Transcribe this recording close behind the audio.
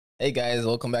Hey guys,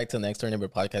 welcome back to the Next Door Neighbor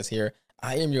podcast here.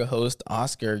 I am your host,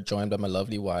 Oscar, joined by my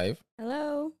lovely wife.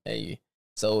 Hello. Hey.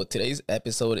 So today's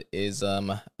episode is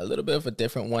a little bit of a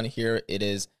different one here. It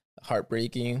is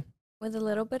heartbreaking. With a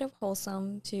little bit of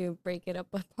wholesome to break it up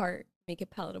apart, make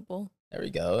it palatable. There we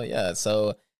go. Yeah.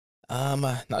 So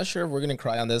not sure if we're gonna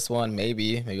cry on this one.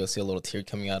 Maybe you'll see a little tear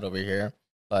coming out over here.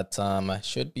 But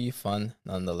should be fun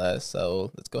nonetheless.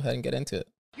 So let's go ahead and get into it.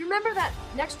 You remember that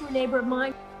next door neighbor of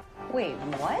mine? Wait,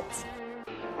 what?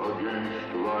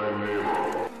 Against my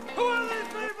neighbor. Who are these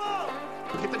people?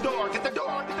 Get the door, get the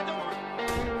door, get the door.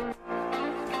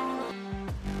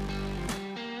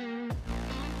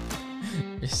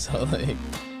 You're so like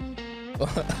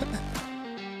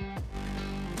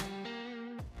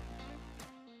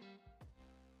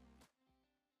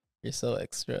you're so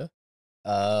extra.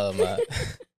 Um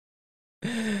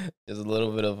There's a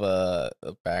little bit of a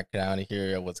background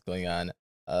here of what's going on.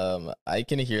 I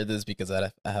can hear this because I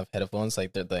have headphones,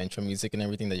 like the intro music and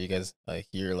everything that you guys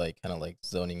hear, like kind of like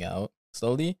zoning out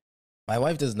slowly. My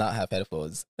wife does not have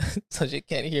headphones, so she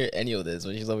can't hear any of this.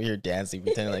 But she's over here dancing,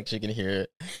 pretending like she can hear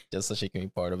it, just so she can be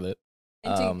part of it.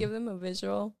 And to give them a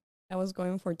visual, I was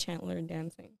going for Chandler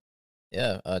dancing.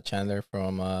 Yeah, Chandler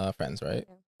from Friends, right?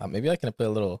 Yeah. Maybe I can put a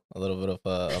little bit of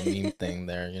a meme thing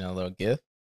there, a little gif.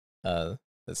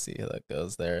 Let's see how that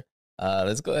goes there.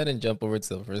 Let's go ahead and jump over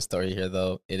to the first story here,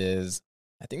 though.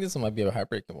 I think this one might be a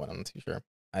heartbreaking one. I'm not too sure.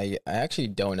 I actually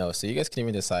don't know. So you guys can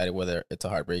even decide whether it's a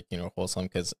heartbreaking or wholesome,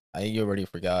 because I already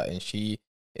forgot, and she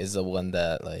is the one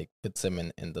that like puts them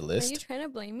in the Are list. you trying to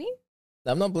blame me?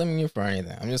 I'm not blaming you for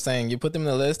anything. I'm just saying you put them in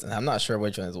the list, and I'm not sure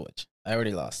which one is which. I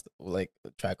already lost like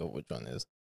track of which one is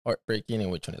heartbreaking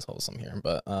and which one is wholesome here.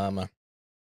 But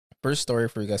first story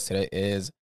for you guys today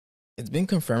is, it's been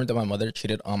confirmed that my mother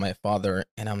cheated on my father,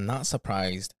 and I'm not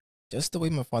surprised. Just the way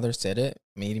my father said it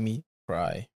made me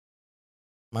cry.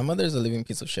 My mother is a living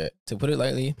piece of shit. To put it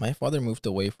lightly, my father moved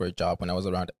away for a job when I was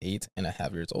around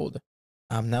 8.5 years old.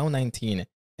 I'm now 19,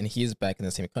 and he is back in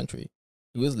the same country.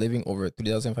 He was living over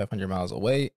 3,500 miles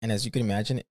away, and as you can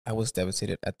imagine, I was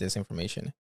devastated at this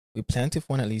information. We planned to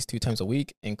phone at least 2 times a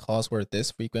week, and calls were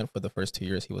this frequent for the first 2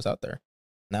 years he was out there.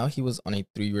 Now he was on a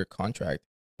 3-year contract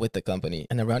with the company,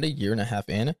 and around 1.5 years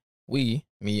in,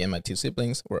 me and my 2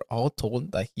 siblings, were all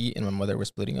told that he and my mother were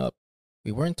splitting up.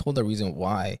 We weren't told the reason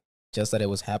why, just that it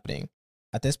was happening.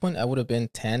 At this point, I would have been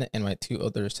 10, and my 2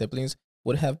 other siblings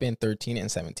would have been 13 and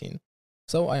 17.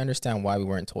 So I understand why we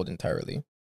weren't told entirely.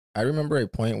 I remember a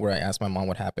point where I asked my mom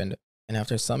what happened, and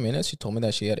after some minutes, she told me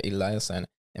that she had a liaison,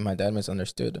 and my dad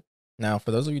misunderstood. Now, for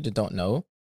those of you that don't know,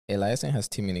 a liaison has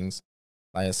 2 meanings.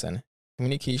 Liaison: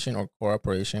 communication or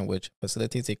cooperation which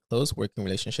facilitates a close working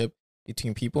relationship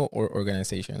between people or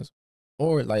organizations.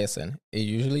 Or liaison: a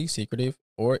usually secretive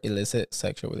or illicit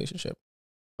sexual relationship.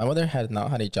 My mother had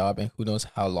not had a job in who knows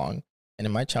how long, and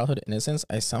in my childhood innocence,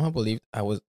 I somehow believed I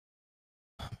was...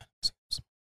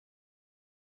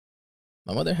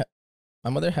 My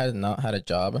mother had not had a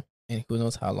job in who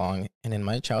knows how long, and in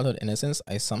my childhood innocence,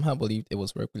 I somehow believed it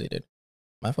was work related.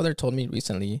 My father told me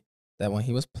recently that when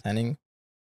he was phoning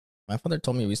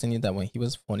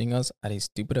us at a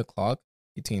stupid o'clock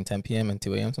between 10 p.m. and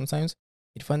 2 a.m. sometimes,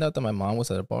 he'd find out that my mom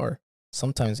was at a bar,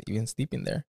 sometimes even sleeping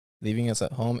there, leaving us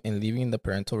at home and leaving the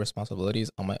parental responsibilities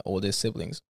on my oldest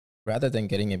siblings, rather than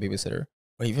getting a babysitter,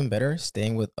 or even better,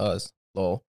 staying with us.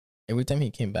 Lol. Every time he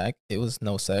came back, it was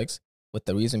no sex, with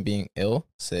the reason being ill,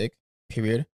 sick,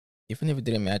 period. Even if it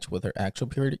didn't match with her actual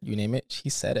period, you name it, she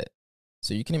said it.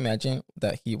 So you can imagine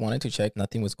that he wanted to check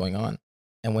nothing was going on.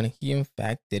 And when he in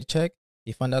fact did check,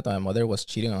 he found out that my mother was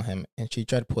cheating on him, and she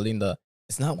tried pulling the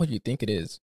 "it's not what you think it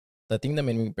is." The thing that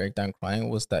made me break down crying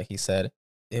was that he said,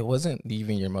 "It wasn't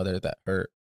leaving your mother that hurt.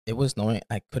 It was knowing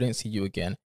I couldn't see you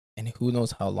again, and who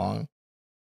knows how long.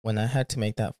 When I had to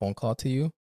make that phone call to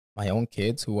you, my own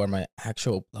kids who are my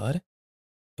actual blood,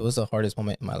 it was the hardest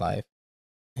moment in my life,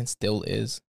 and still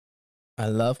is. I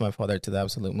love my father to the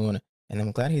absolute moon, and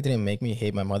I'm glad he didn't make me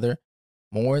hate my mother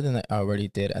more than I already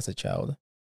did as a child.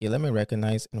 He let me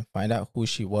recognize and find out who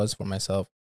she was for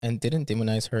myself, and didn't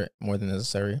demonize her more than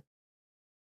necessary."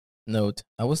 Note: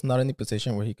 I was not in a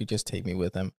position where he could just take me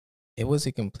with him. It was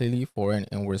a completely foreign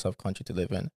and worse off country to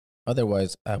live in.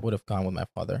 Otherwise, I would have gone with my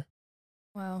father.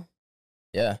 Wow.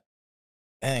 Yeah.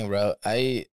 Dang, bro.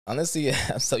 I honestly,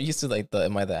 I'm so used to like the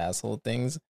 "am I the asshole"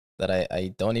 things that I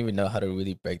don't even know how to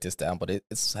really break this down. But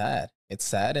it's sad. It's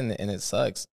sad, and it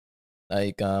sucks.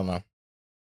 Like I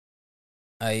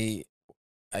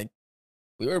I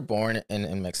we were born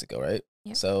in Mexico, right?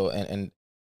 Yep. So and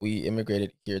we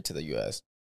immigrated here to the US.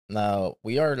 Now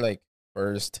we are like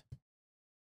first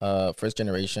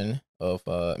generation of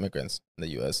immigrants in the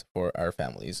U.S. for our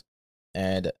families,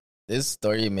 and this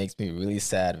story makes me really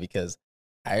sad because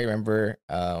I remember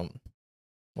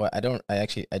well, I don't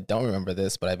remember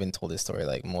this, but I've been told this story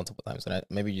like multiple times, and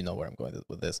maybe you know where I'm going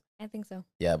with this. I think so.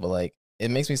 Yeah, but like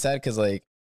it makes me sad because like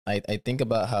I think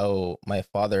about how my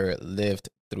father lived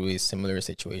through a similar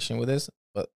situation with this,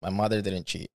 but my mother didn't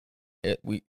cheat.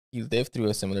 He lived through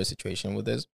a similar situation with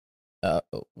this,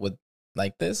 with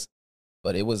like this,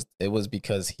 but it was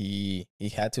because he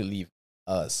had to leave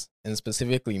us and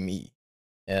specifically me,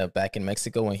 back in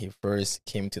Mexico when he first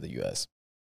came to the U.S.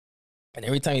 And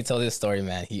every time he tells this story,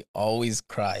 man, he always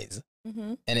cries,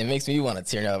 Mm-hmm. and it makes me want to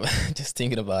tear up just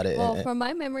thinking about it. Well, from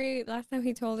my memory, last time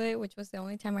he told it, which was the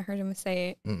only time I heard him say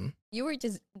it, Mm, you were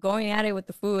just going at it with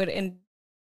the food and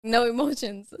no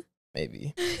emotions.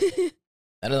 maybe.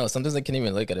 I don't know. Sometimes I can't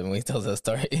even look at him when he tells that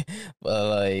story. But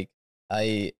like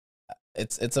I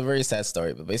it's a very sad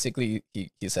story. But basically he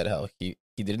said how he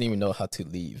didn't even know how to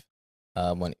leave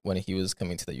when he was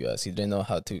coming to the US. He didn't know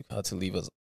how to leave his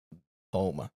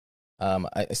home.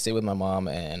 I stayed with my mom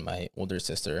and my older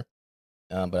sister.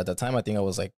 But at the time I think I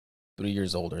was like 3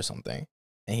 years old or something.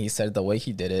 And he said the way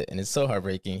he did it, and it's so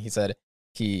heartbreaking. He said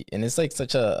and it's like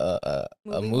such a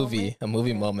movie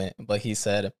Yeah. moment, but he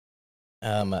said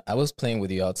I was playing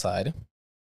with you outside,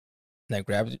 and I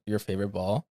grabbed your favorite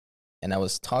ball, and I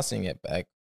was tossing it back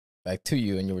to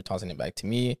you, and you were tossing it back to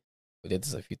me. We did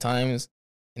this a few times,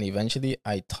 and eventually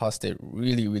I tossed it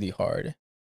really, really hard,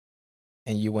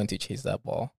 and you went to chase that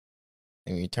ball,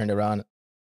 and when you turned around,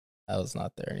 I was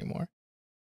not there anymore.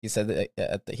 He said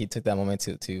that he took that moment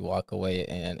to walk away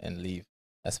and leave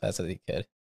as fast as he could,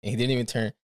 and he didn't even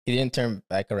turn. He didn't turn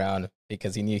back around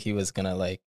because he knew he was gonna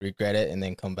like regret it and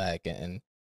then come back and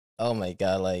oh my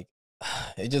god, like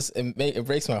it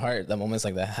breaks my heart that moments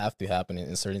like that have to happen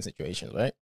in certain situations,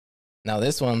 right? Now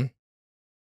this one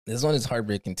is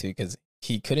heartbreaking too because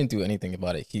he couldn't do anything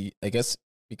about it. I guess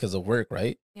because of work,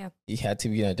 right? Yeah. He had to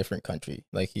be in a different country,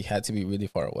 like he had to be really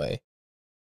far away,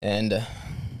 and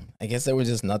I guess there was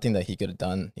just nothing that he could have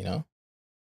done, and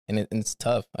it's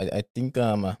tough. I think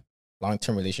long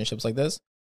term relationships like this,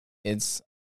 it's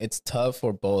tough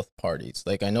for both parties.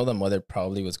 Like I know the mother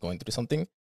probably was going through something,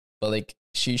 but like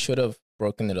she should have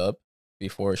broken it up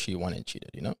before she went and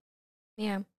cheated.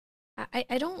 Yeah.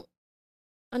 I don't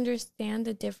understand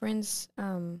the difference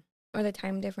or the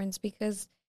time difference because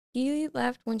he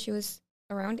left when she was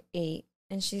around 8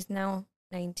 and she's now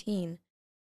 19.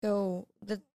 So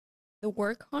the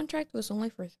work contract was only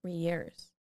for 3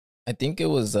 years. I think it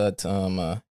was that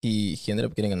he ended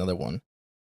up getting another one.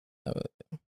 Uh,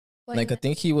 But like I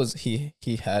think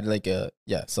he had like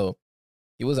so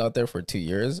he was out there for 2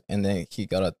 years and then he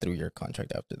got a 3-year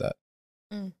contract after that.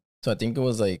 Mm. So I think it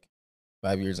was like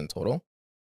 5 years in total.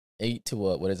 8 to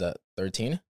what is that?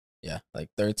 13? Yeah, like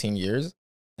 13 years.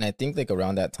 And I think like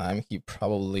around that time he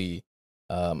probably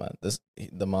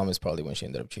the mom is probably when she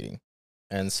ended up cheating.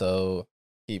 And so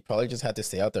he probably just had to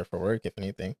stay out there for work if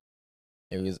anything.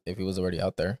 If he was already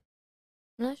out there.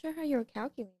 I'm not sure how you're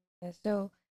calculating this.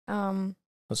 So, Well,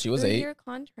 she was 8. 3-year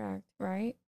contract,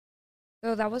 right?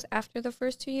 So that was after the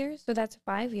first 2 years. So that's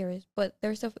 5 years, but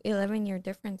there's a 11-year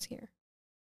difference here.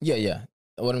 Yeah.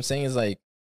 What I'm saying is like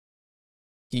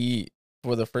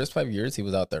for the first 5 years he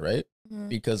was out there, right? Mhm.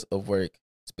 Because of work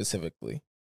specifically.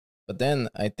 But then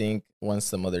I think once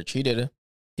the mother cheated,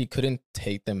 he couldn't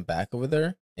take them back over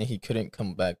there, and he couldn't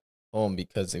come back home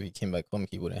because if he came back home,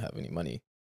 he wouldn't have any money,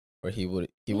 or he would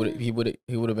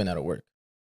have been out of work.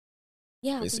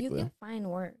 Yeah, but you Basically. can find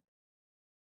work.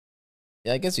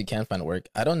 Yeah, I guess you can find work.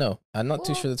 I don't know. I'm not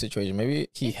too Well, sure the situation. Maybe he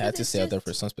it's 'cause had to it's stay out there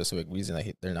for just- some specific reason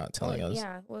that they're not telling us.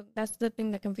 Yeah, well, that's the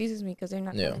thing that confuses me because they're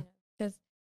not Yeah. telling us. Because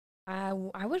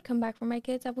I would come back for my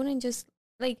kids. I wouldn't just,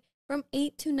 like, from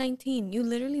 8 to 19, you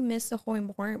literally miss the whole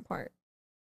important part.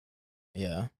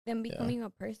 Yeah, Them becoming a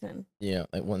person. yeah,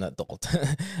 like one adult.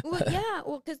 Well, yeah,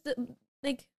 well, because,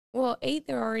 8,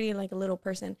 they're already, like, a little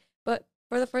person. But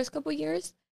for the first couple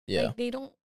years, Yeah, like, they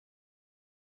don't,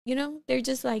 they're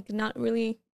just, like, not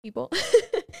really people.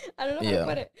 I don't know how Yeah. to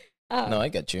put it. no, I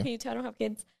get you. Can you tell I don't have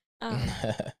kids?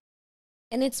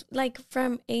 And it's like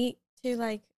from 8 to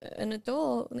like an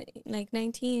adult, like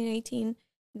 19, 18,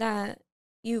 that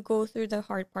you go through the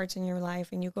hard parts in your life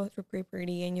and you go through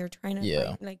puberty and you're trying to Yeah.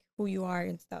 find like who you are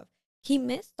and stuff. He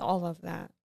missed all of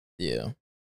that. Yeah,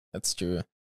 that's true.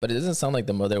 But it doesn't sound like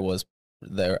the mother was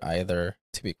there either,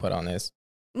 to be quite honest.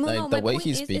 Well, Like, no, the my way point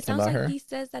he's is, speaking it sounds about like her- he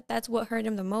says that that's what hurt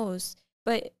him the most.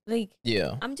 But like,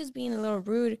 Yeah, I'm just being a little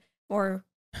rude or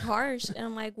harsh, and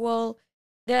I'm like, well,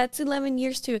 that's 11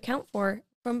 years to account for.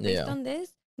 From based Yeah. on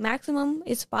this, maximum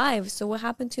is 5. So what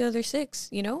happened to the other 6?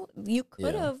 You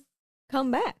could Yeah. have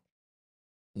come back.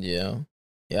 Yeah.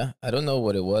 Yeah. I don't know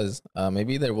what it was.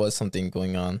 Maybe there was something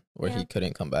going on where Yeah. he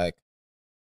couldn't come back.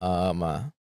 Um, uh,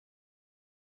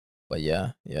 but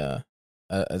yeah, yeah.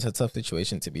 It's a tough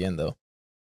situation to be in, though.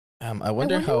 I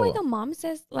wonder why how. the mom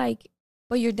says like,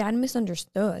 but your dad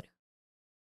misunderstood.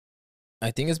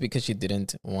 I think it's because she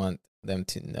didn't want them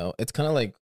to know. It's kind of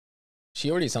like she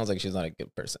already sounds like she's not a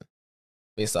good person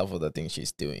based off of the things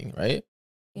she's doing, right?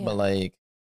 Yeah. But like,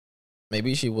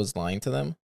 maybe she was lying to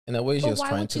them in a way. She But was why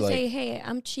trying would to you like. say, "Hey,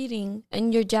 I'm cheating,"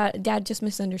 and your dad just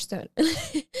misunderstood?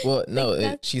 Well, no,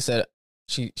 Like, she said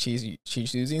she's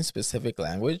using specific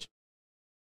language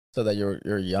so that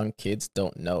your young kids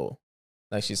don't know.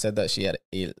 Like she said that she had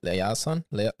a liaison.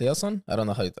 I don't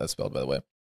know how that's spelled, by the way,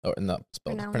 or not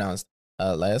spelled, pronounced.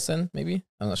 Liaison, maybe.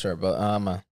 I'm not sure,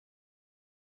 but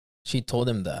she told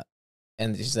him that,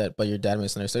 and she said, "But your dad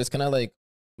misunderstood." It's kind of like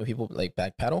when people like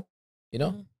backpedal, you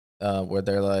know, where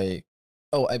they're like,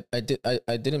 "Oh,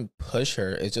 I didn't push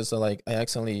her. It's just like I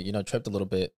accidentally, tripped a little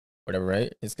bit, whatever."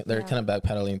 Right? They're kind of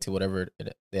backpedaling to whatever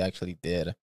they actually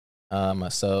did.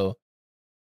 So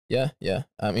yeah, yeah.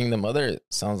 I mean, the mother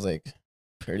sounds like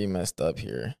pretty messed up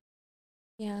here.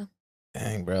 Yeah.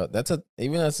 Dang, bro. That's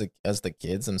even as the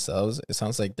kids themselves, it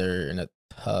sounds like they're in a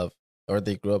tough, or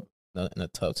they grew up in a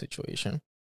tough situation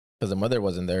because the mother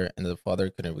wasn't there and the father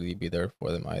couldn't really be there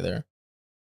for them either.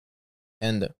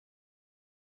 And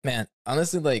man,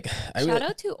 honestly, like Shout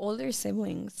out to older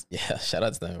siblings. yeah, shout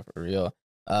out to them for real.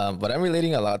 But I'm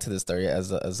relating a lot to this story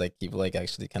as I keep like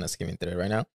actually kind of skimming through it right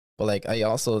now. But like I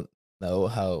also know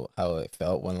how it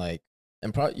felt when like,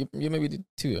 and probably you maybe did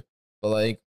too. But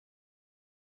like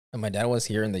when my dad was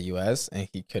here in the U.S. and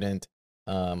he couldn't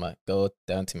go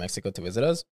down to Mexico to visit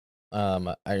us.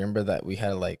 I remember that we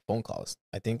had like phone calls.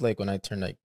 I think like when I turned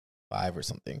like 5 or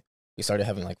something, we started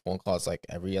having like phone calls like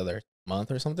every other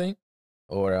month or something,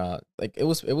 or like it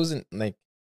wasn't like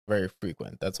very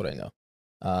frequent. That's what I know.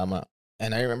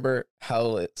 And I remember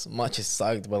how much it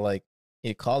sucked, but like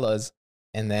he'd call us,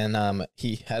 and then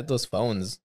he had those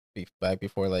phones back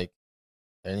before like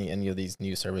any of these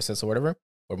new services or whatever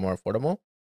were more affordable.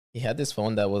 He had this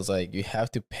phone that was like you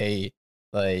have to pay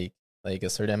like a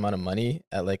certain amount of money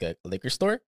at like a liquor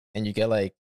store, and you get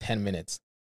like 10 minutes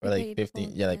or like Prepaid 15.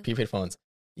 phone, Yeah, like yeah. prepaid phones.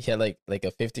 He had like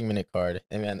a 15-minute card,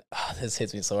 and man, this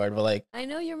hits me so hard. But like, I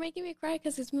know you're making me cry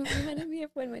because it's reminded me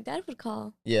of when my dad would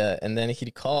call. yeah, and then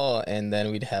he'd call, and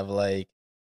then we'd have like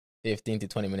 15 to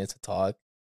 20 minutes to talk,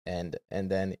 and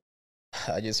then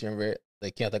I just remember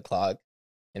looking at the clock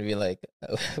and be like,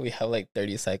 we have like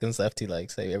 30 seconds left to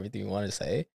like say everything we want to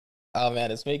say. Oh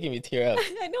man, it's making me tear up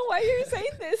I know why you're saying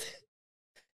this.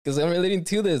 because I'm relating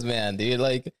to this, man, dude.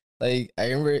 Like I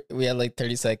remember we had like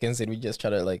 30 seconds and we just try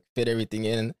to like fit everything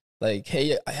in. Like,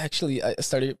 hey, I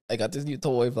got this new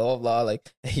toy, blah blah blah. Like,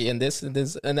 hey, and this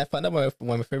and I found out what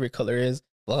my favorite color is,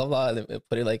 blah blah blah. And I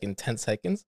put it like in 10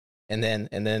 seconds, and then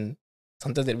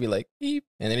sometimes it'd be like beep,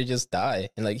 and then it just die,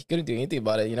 and like he couldn't do anything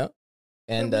about it, you know.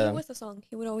 And when it was a song,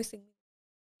 he would always sing.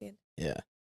 yeah,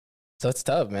 so it's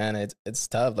tough, man. It's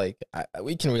tough. Like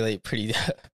we can relate pretty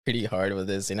pretty hard with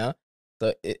this, you know.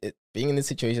 So being in these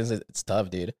situations, it's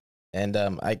tough, dude. And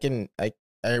I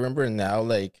remember now,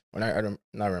 like when I don't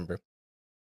not remember.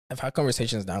 I've had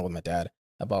conversations now with my dad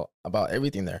about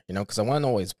everything there, you know, because I want to know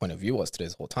what his point of view was to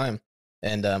this whole time.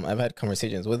 And I've had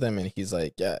conversations with him, and he's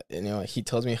like, yeah, you know, he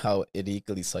tells me how it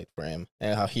equally sucked for him,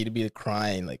 and how he'd be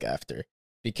crying like after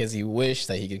because he wished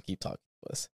that he could keep talking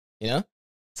to us, you know.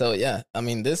 So yeah, I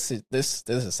mean, this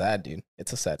is sad, dude.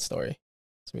 It's a sad story.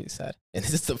 It's really sad, and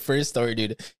this is the first story,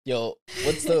 dude. Yo,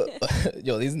 what's the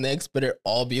yo? These next better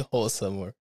all be wholesome.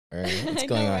 Or what's I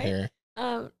going know, on right? here?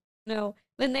 No.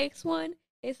 The next one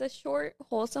is a short,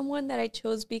 wholesome one that I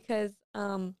chose because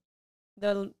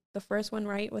the first one,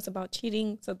 right, was about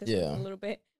cheating. So this Yeah. one's a little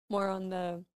bit more on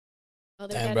the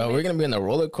other Damn, side bro, of we're it. gonna be on a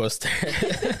roller coaster.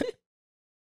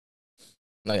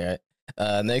 All right.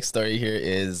 Next story here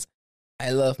is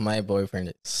I love my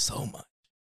boyfriend so much.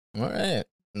 All right.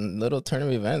 Little turn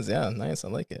of events. Yeah, nice. I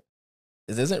like it.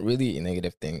 This isn't really a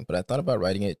negative thing, but I thought about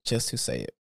writing it just to say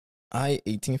it. I,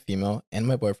 18 female, and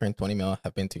my boyfriend, 20 male,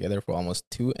 have been together for almost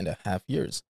 2.5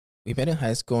 years. We met in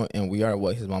high school, and we are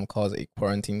what his mom calls a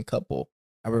quarantine couple.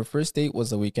 Our first date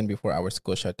was the weekend before our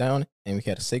school shut down, and we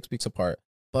had 6 weeks apart,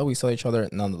 but we saw each other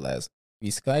nonetheless. We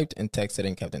Skyped and texted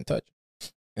and kept in touch.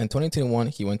 In 2021,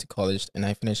 he went to college, and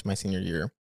I finished my senior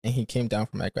year, and he came down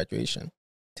for my graduation.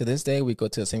 To this day, we go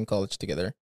to the same college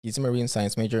together. He's a marine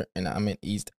science major, and I'm an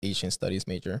East Asian studies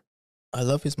major. I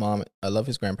love his mom, I love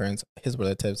his grandparents, his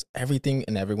relatives, everything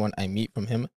and everyone I meet from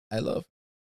him, I love.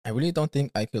 I really don't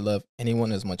think I could love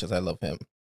anyone as much as I love him.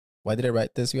 Why did I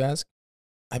write this, you ask?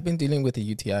 I've been dealing with a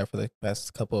UTI for the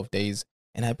past couple of days,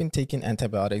 and I've been taking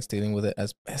antibiotics, dealing with it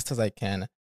as best as I can.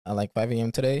 At like 5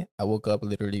 a.m. today, I woke up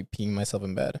literally peeing myself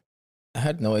in bed. I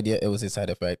had no idea it was a side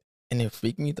effect, and it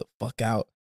freaked me the fuck out.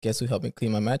 Guess who helped me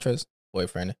clean my mattress?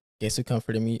 Boyfriend. Guess who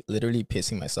comforted me? Literally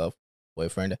pissing myself.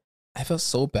 Boyfriend. I felt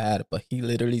so bad, but he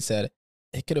literally said,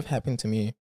 it could have happened to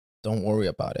me. Don't worry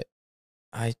about it.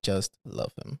 I just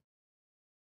love him.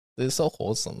 This is so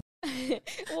wholesome.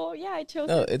 Well, yeah, I chose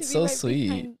No, it to it's be so right sweet.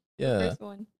 behind the Yeah. first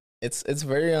one. It's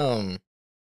very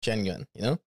genuine, you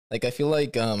know? Like I feel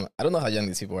like I don't know how young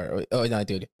these people are. Oh no,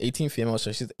 dude. 18 female,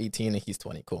 so she's 18 and he's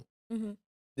 20. Cool. Mm-hmm.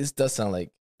 This does sound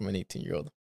like from an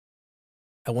 18-year-old.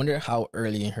 I wonder how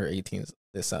early in her 18s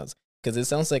this sounds. Because it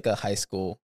sounds like a high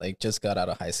school, like just got out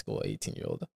of high school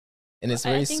 18-year-old. And it's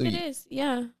very I think sweet. it is.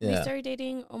 Yeah. Yeah. We started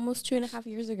dating almost 2.5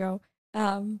 years ago.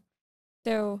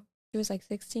 So she was like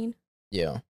 16.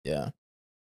 Yeah, yeah.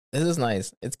 This is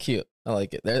nice. It's cute. I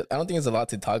like it. I don't think there's a lot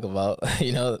to talk about,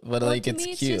 you know, but Well, like to it's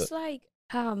me, it's cute. just like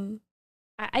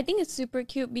I think it's super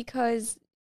cute because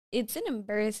it's an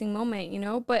embarrassing moment, you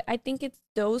know. But I think it's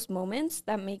those moments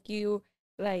that make you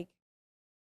like,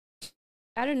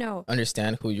 I don't know.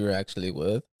 Understand who you're actually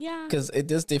with. Yeah. Because it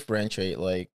does differentiate.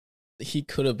 Like, he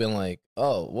could have been like,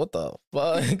 oh, what the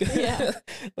fuck? Yeah.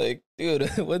 Like, dude,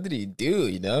 what did he do,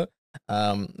 you know?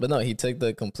 But no, he took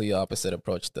the complete opposite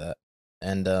approach to that.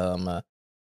 And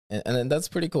that's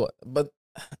pretty cool. But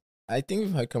I think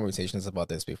we've had conversations about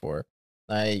this before.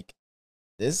 Like,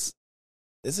 it's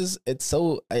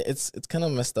kind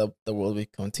of messed up the world we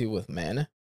come to with men.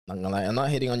 Not gonna lie, I'm not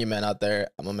hating on you men out there.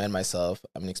 I'm a man myself.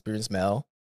 I'm an experienced male,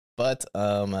 but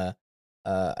I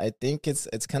think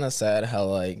it's kind of sad how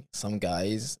like some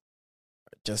guys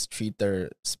just treat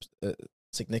their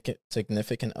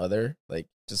significant other like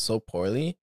just so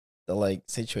poorly that like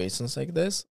situations like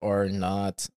this are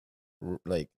not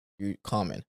like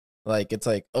common. Like it's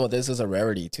like, oh, this is a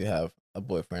rarity to have a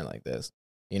boyfriend like this,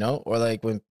 you know? Or like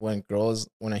when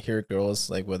I hear girls,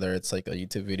 like whether it's like a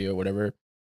YouTube video or whatever,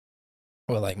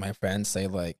 or like my friends say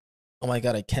like, oh my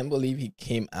god, I can't believe he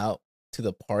came out to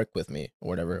the park with me or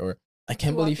whatever, or I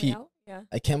can't believe Walking he out? Yeah.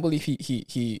 I can't believe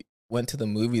he went to the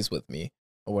movies with me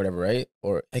or whatever, right?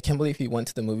 Or I can't believe he went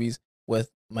to the movies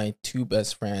with my two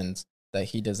best friends that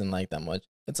he doesn't like that much.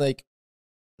 It's like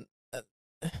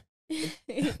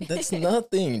that's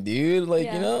nothing, dude. Like,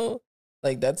 you Yeah. know,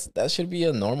 like that should be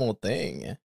a normal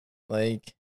thing.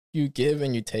 Like you give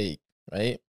and you take,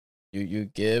 right? You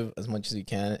give as much as you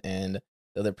can, and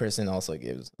the other person also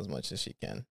gives as much as she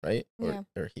can, right? Yeah.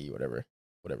 Or he, whatever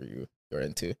you're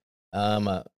into.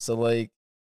 So like,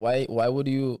 why would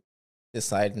you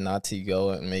decide not to go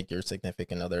and make your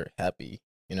significant other happy?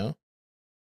 You know?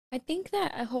 I think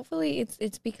that hopefully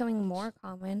it's becoming more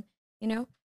common, you know,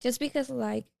 just because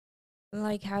like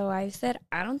how I said,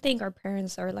 I don't think our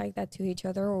parents are like that to each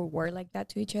other or were like that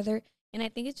to each other, and I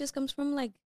think it just comes from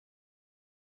like,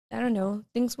 I don't know,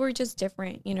 things were just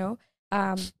different, you know.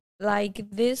 Like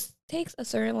this takes a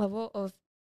certain level of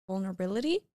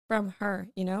vulnerability from her,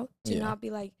 you know, to Yeah. not be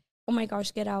like, oh my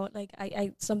gosh, get out, like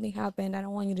I something happened, I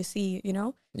don't want you to see, you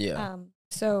know. Yeah.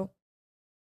 So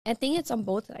I think it's on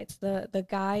both sides, the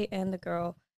guy and the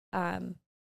girl.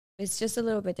 It's just a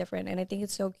little bit different, and I think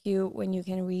it's so cute when you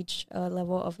can reach a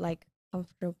level of like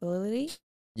comfortability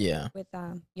Yeah. with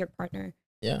your partner.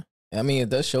 Yeah. I mean, it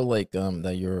does show like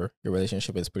that your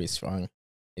relationship is pretty strong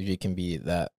if you can be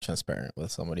that transparent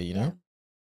with somebody, you know?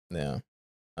 Yeah.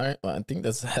 All right. Well, I think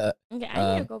that's that. Okay,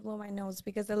 I need to Um, go blow my nose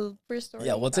because the first story.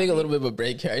 Yeah, we'll got take a me- little bit of a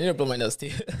break here. I need to blow my nose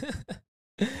too.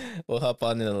 We'll hop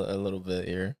on in a little bit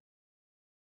here.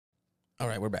 All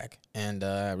right, we're back and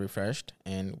refreshed,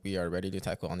 and we are ready to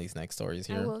tackle on these next stories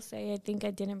I here. will say, I think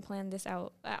I didn't plan this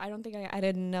out. I don't think I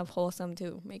added enough wholesome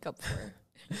to make up for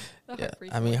the Yeah,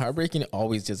 heartbreak I mean, ones. heartbreaking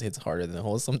always just hits harder than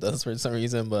wholesome does for some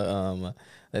reason. But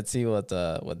let's see what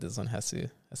this one has to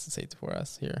say for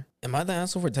us here. Am I the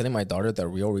asshole for telling my daughter the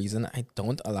real reason I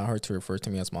don't allow her to refer to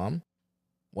me as mom?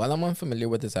 While I'm unfamiliar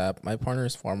with this app, my partner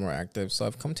is far more active, so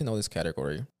I've come to know this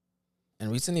category. In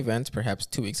recent events, perhaps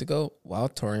 2 weeks ago, while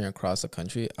touring across the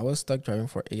country, I was stuck driving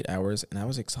for 8 hours and I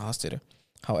was exhausted.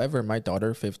 However, my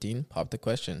daughter, 15, popped the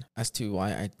question as to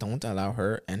why I don't allow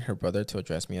her and her brother to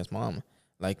address me as mom,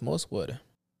 like most would.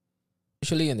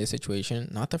 Usually in this situation,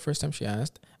 not the first time she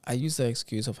asked, I used the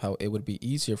excuse of how it would be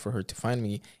easier for her to find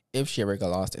me if she ever got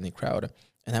lost in a crowd,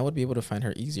 and I would be able to find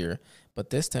her easier.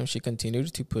 But this time she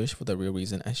continued to push for the real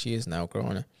reason as she is now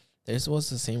grown. This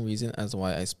was the same reason as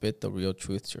why I spit the real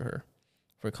truth to her.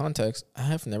 For context, I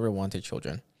have never wanted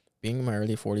children. Being in my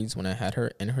early 40s when I had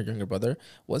her and her younger brother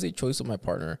was a choice of my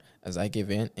partner, as I gave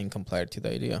in and complied to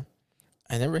the idea.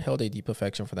 I never held a deep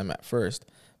affection for them at first,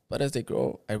 but as they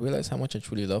grow, I realized how much I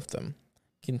truly loved them.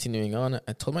 Continuing on,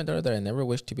 I told my daughter that I never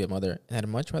wished to be a mother and I'd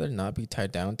much rather not be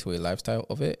tied down to a lifestyle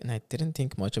of it, and I didn't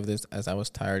think much of this as I was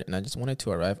tired and I just wanted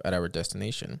to arrive at our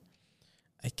destination.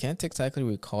 I can't exactly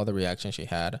recall the reaction she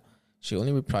had. She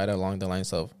only replied along the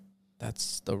lines of,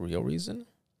 "That's the real reason?"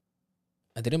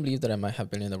 I didn't believe that I might have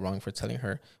been in the wrong for telling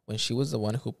her when she was the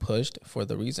one who pushed for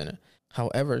the reason.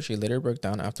 However, she later broke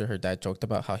down after her dad joked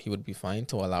about how he would be fine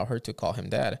to allow her to call him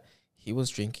dad. He was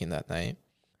drinking that night.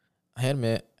 I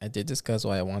admit, I did discuss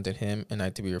why I wanted him and I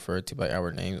to be referred to by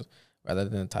our names rather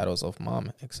than the titles of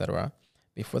mom, etc.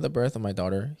 Before the birth of my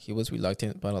daughter, he was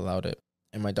reluctant but allowed it.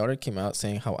 And my daughter came out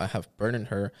saying how I have burdened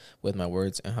her with my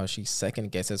words and how she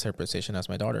second guesses her position as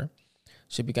my daughter.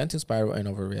 She began to spiral and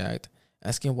overreact,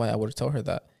 asking why I would tell her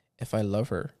that, if I love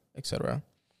her, etc.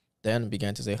 Then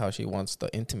began to say how she wants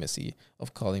the intimacy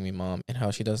of calling me mom and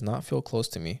how she does not feel close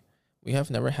to me. We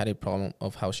have never had a problem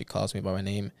of how she calls me by my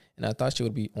name, and I thought she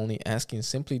would be only asking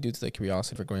simply due to the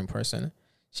curiosity of a growing person.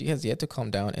 She has yet to calm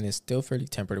down and is still fairly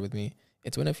tempered with me.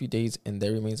 It's been a few days and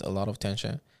there remains a lot of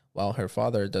tension, while her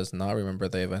father does not remember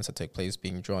the events that took place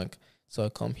being drunk, so I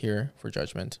come here for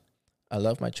judgment. I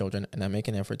love my children and I make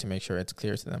an effort to make sure it's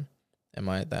clear to them. Am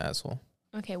I the asshole?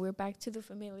 Okay, we're back to the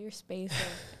familiar space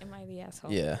of am I the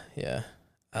asshole? Yeah.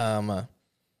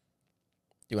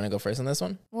 Do you want to go first on this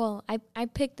one? Well, I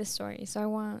picked this story, so I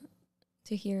want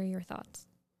to hear your thoughts.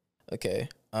 Okay.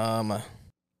 Oh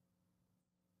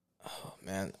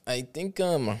man, I think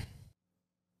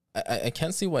I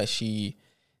can't see why she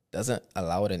doesn't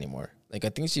allow it anymore. Like, I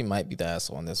think she might be the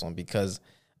asshole on this one because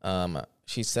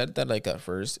she said that, like, at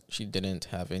first she didn't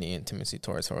have any intimacy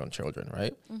towards her own children,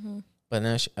 right? Mm-hmm. But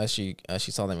then as she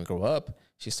saw them grow up,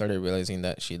 she started realizing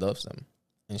that she loves them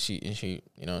and she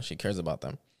she cares about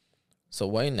them. So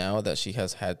why now that she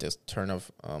has had this turn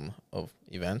of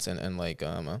events and like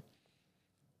now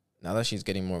that she's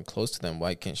getting more close to them,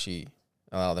 why can't she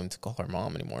allow them to call her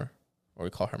mom anymore, or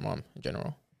call her mom in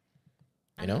general?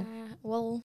 You know?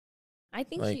 Well, I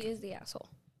think Like, she is the asshole.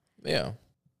 Yeah.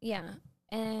 Yeah,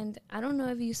 and I don't know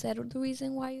if you said the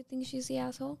reason why you think she's the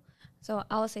asshole. So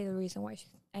I'll say the reason why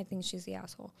I think she's the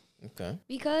asshole. Okay.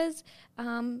 Because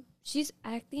she's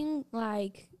acting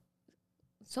like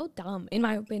so dumb, in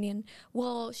my opinion.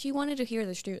 Well, she wanted to hear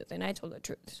the truth, and I told the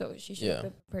truth, so she should be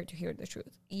prepared to hear the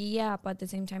truth. Yeah, but at the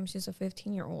same time, she's a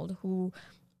 15-year-old who,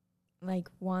 like,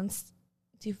 wants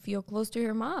to feel close to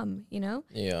her mom, you know?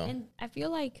 Yeah. And I feel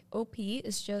like OP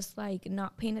is just, like,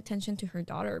 not paying attention to her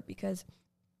daughter because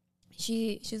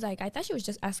she's like, I thought she was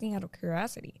just asking out of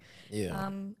curiosity. Yeah.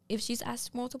 If she's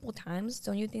asked multiple times,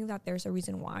 don't you think that there's a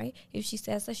reason why? If she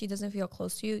says that she doesn't feel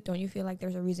close to you, don't you feel like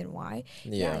there's a reason why?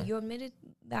 Yeah. You admitted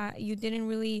that you didn't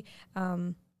really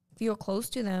feel close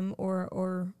to them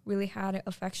or really had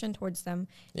affection towards them.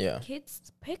 Yeah.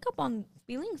 Kids pick up on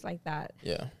feelings like that.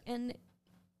 Yeah. And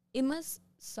it must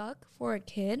suck for a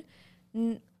kid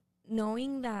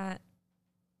knowing that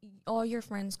all your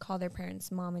friends call their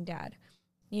parents mom and dad.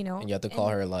 You know, And you have to call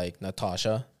her like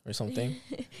Natasha or something.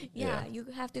 Yeah, you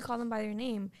have to call them by their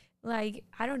name. Like,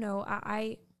 I don't know.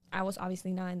 I was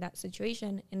obviously not in that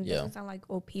situation, and it doesn't sound like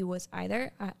OP was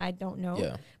either. I don't know.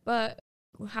 Yeah. But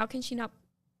how can she not?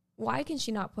 Why can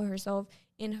she not put herself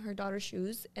in her daughter's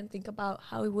shoes and think about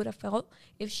how it would have felt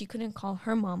if she couldn't call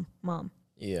her mom?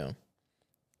 Yeah.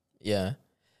 Yeah.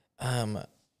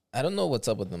 I don't know what's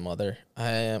up with the mother.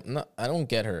 I don't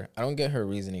get her. I don't get her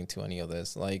reasoning to any of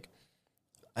this. Like,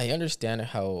 I understand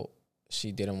how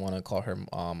she didn't want to call her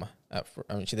mom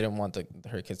she didn't want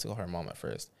her kids to call her mom at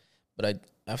first, but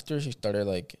after she started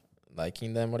like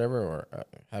liking them, whatever, or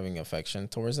having affection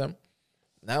towards them,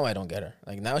 now I don't get her.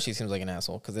 Like, now she seems like an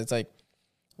asshole because it's like,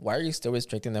 why are you still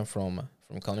restricting them from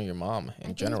calling your mom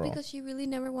in general? It's because she really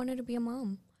never wanted to be a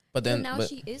mom. But then now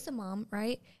she is a mom,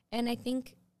 right? And I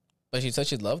think. But she said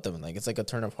she loved them. Like, it's like a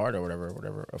turn of heart or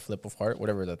whatever, a flip of heart,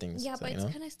 whatever that thing's. Yeah, but it's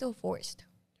kind of still forced.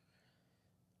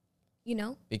 You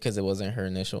know, because it wasn't her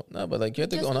initial. No, but like, you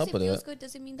have to go on up with it. Feels good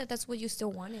doesn't mean that that's what you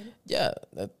still wanted. Yeah,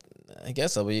 I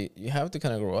guess so. But you have to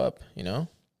kind of grow up, you know.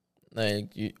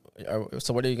 Like,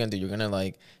 so what are you gonna do? You're gonna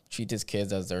like treat these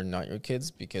kids as they're not your kids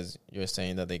because you're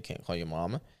saying that they can't call you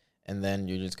mom, and then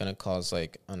you're just gonna cause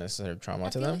like unnecessary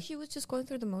trauma to them. Like she was just going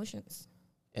through the motions.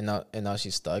 And now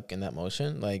she's stuck in that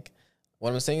motion. Like,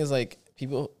 what I'm saying is, like,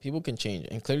 people can change,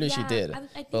 and clearly she did. I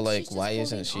think but like, why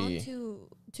isn't she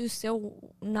to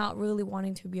still not really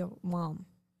wanting to be a mom?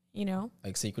 You know,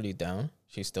 like, secretly down,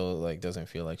 she still like doesn't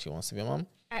feel like she wants to be a mom.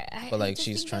 But like,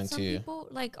 she's trying some to. People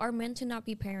like are meant to not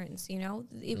be parents. You know,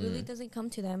 it really doesn't come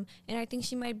to them. And I think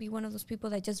she might be one of those people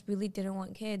that just really didn't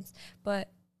want kids, but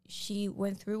she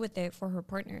went through with it for her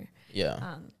partner.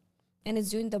 Yeah. And is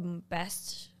doing the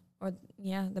best,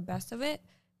 the best of it,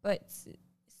 but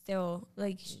still,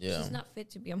 like, Yeah. she's not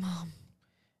fit to be a mom.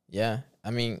 Yeah.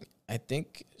 I mean, I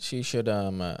think she should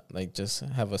like just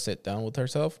have a sit down with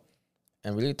herself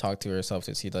and really talk to herself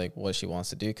to see like what she wants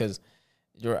to do, because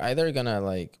you're either gonna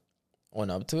like own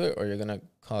up to it or you're gonna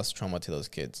cause trauma to those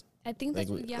kids. I think Like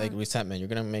that's like resentment. You're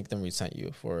gonna make them resent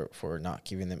you for not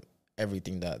giving them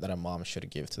everything that a mom should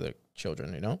give to their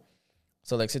children, you know?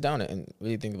 So like sit down and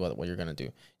really think about what you're gonna do.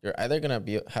 You're either gonna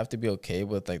have to be okay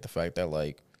with like the fact that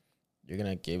like you're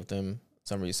gonna give them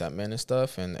some resentment and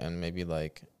stuff and maybe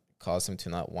like cause them to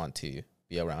not want to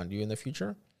be around you in the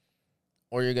future,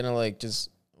 or you're gonna like just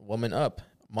mom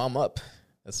up.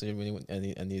 That's really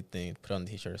anything put on a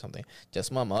t-shirt or something.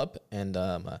 Just mom up and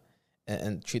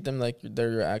treat them like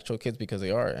they're your actual kids, because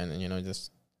they are, and you know,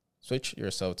 just switch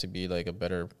yourself to be like a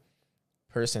better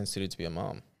person suited to be a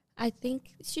mom. I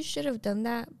think she should have done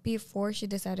that before she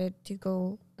decided to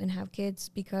go and have kids,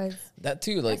 because That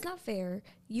too, like that's not fair.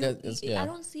 yeah. I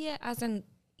don't see it as an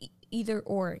either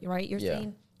or, right? You're Yeah.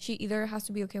 saying she either has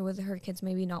to be okay with her kids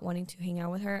maybe not wanting to hang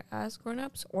out with her as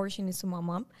grown-ups, or she needs to mom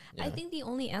up. I Yeah. think the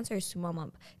only answer is to mom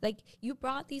up. Like, you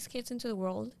brought these kids into the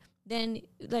world, then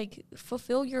like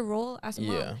fulfill your role as a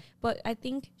Yeah. mom. But I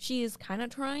think she is kind of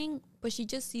trying, but she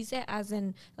just sees it as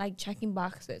in like checking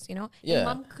boxes, you know? Yeah. Your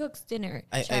mom cooks dinner,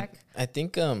 check. I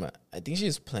think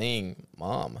she's playing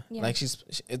mom. Yeah. Like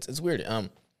it's weird.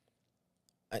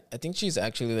 I think she's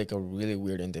actually like a really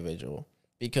weird individual,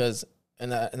 because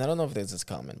and I don't know if this is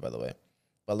common, by the way,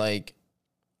 but like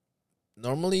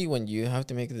normally when you have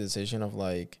to make a decision of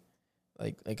like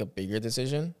a bigger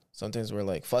decision, sometimes we're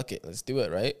like, fuck it, let's do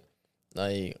it, right?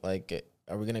 Like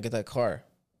are we gonna get that car?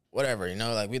 Whatever, you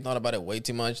know, like we thought about it way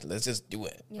too much, let's just do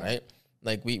it, Yeah. right?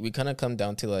 Like we kind of come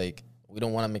down to like we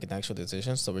don't want to make an actual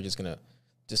decision, so we're just gonna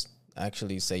just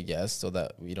actually say yes so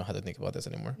that we don't have to think about this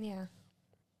anymore. Yeah.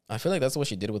 I feel like that's what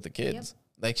she did with the kids.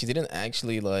 Like she didn't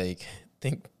actually like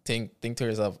think to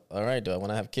herself, all right, do I want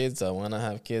to have kids? I want to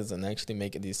have kids, and actually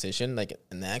make a decision, like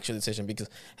an actual decision, because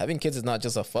having kids is not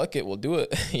just a fuck it, we'll do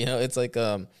it. You know, it's like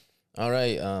all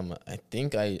right, I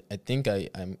think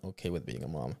I'm okay with being a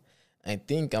mom. I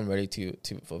think I'm ready to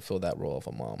fulfill that role of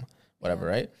a mom, whatever,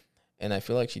 Yeah. right? And I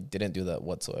feel like she didn't do that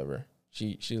whatsoever.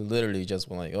 She literally just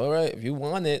went like, all right, if you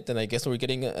want it, then I guess we're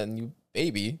getting a new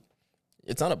baby.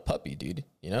 It's not a puppy, dude,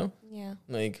 you know? Yeah.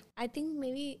 Like, I think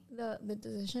maybe the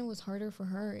decision was harder for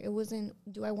her. It wasn't,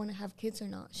 do I want to have kids or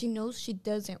not? She knows she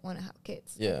doesn't want to have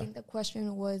kids. Yeah. I think the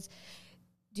question was,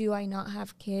 do I not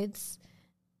have kids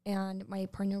and my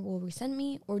partner will resent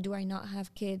me? Or do I not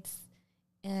have kids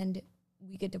and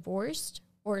we get divorced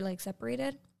or like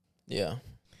separated? yeah.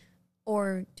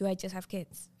 Or do I just have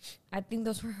kids? I think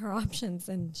those were her options,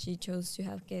 and she chose to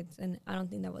have kids. And I don't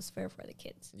think that was fair for the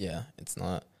kids. Yeah, it's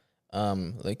not.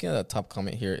 Looking at the top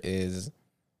comment here is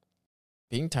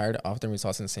being tired often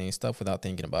results in saying stuff without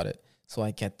thinking about it. So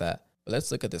I get that. But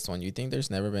let's look at this one. You think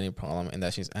there's never been any problem and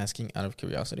that she's asking out of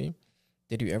curiosity?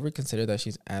 Did you ever consider that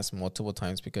she's asked multiple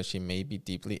times because she may be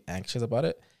deeply anxious about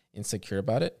it, insecure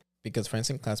about it? Because friends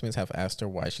and classmates have asked her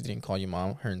why she didn't call you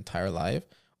mom her entire life,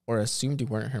 or assumed you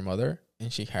weren't her mother,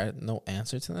 and she had no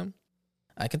answer to them?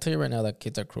 I can tell you right now that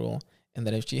kids are cruel, and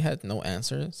that if she had no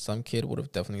answer, some kid would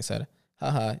have definitely said,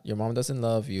 haha, your mom doesn't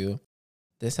love you.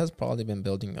 This has probably been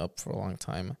building up for a long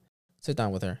time. Sit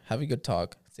down with her, have a good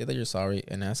talk, say that you're sorry,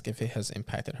 and ask if it has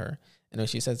impacted her. And if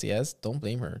she says yes, don't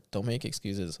blame her. Don't make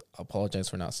excuses. Apologize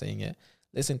for not saying it.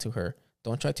 Listen to her.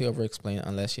 Don't try to over-explain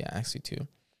unless she asks you to.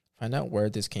 Find out where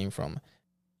this came from.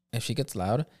 If she gets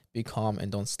loud, be calm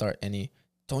and don't start any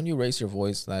 "don't you raise your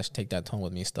voice" / take that tone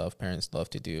with me stuff parents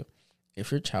love to do. If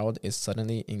your child is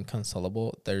suddenly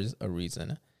inconsolable, there's a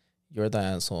reason. You're the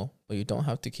asshole, but you don't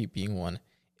have to keep being one.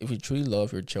 If you truly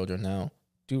love your children now,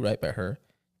 do right by her.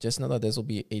 Just know that this will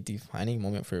be a defining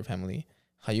moment for your family.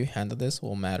 How you handle this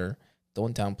will matter.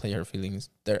 Don't downplay her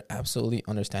feelings. They're absolutely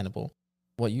understandable.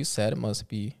 What you said must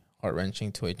be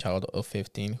heart-wrenching to a child of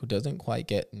 15 who doesn't quite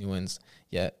get nuance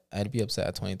yet. I'd be upset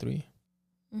at 23.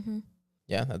 Mm-hmm.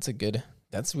 Yeah,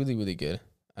 that's really, really good.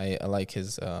 I like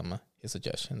his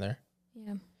suggestion there.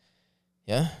 Yeah.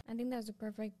 Yeah. I think that's a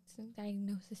perfect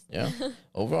diagnosis. Yeah.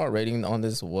 Overall rating on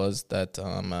this was that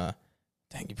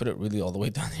dang, you put it really all the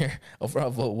way down here. Overall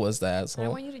vote was that. I So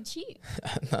want you to cheat.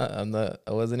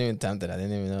 I wasn't even tempted. I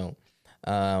didn't even know.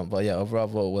 But yeah, overall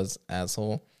vote was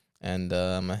asshole. And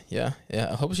yeah.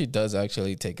 I hope she does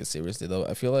actually take it seriously though.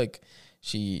 I feel like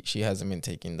she hasn't been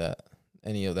taking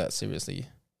any of that seriously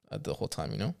the whole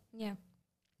time, you know? Yeah.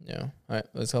 Yeah. All right,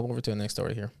 let's hop over to the next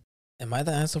story here. Am I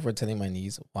the asshole for telling my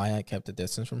niece why I kept a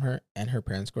distance from her and her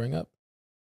parents growing up?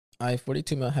 I,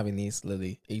 42 male, have a niece,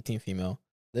 Lily, 18 female.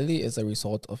 Lily is a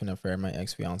result of an affair my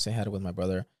ex fiance had with my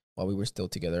brother while we were still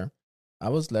together. I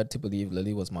was led to believe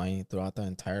Lily was mine throughout the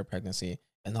entire pregnancy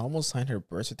and almost signed her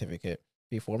birth certificate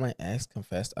before my ex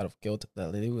confessed out of guilt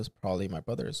that Lily was probably my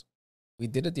brother's. We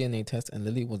did a DNA test and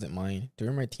Lily wasn't mine.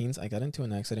 During my teens, I got into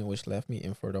an accident which left me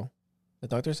infertile. The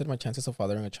doctor said my chances of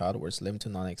fathering a child were slim to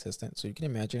non-existent, so you can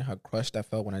imagine how crushed I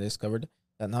felt when I discovered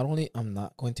that not only I'm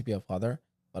not going to be a father,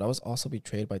 but I was also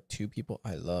betrayed by two people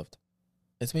I loved.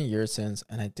 It's been years since,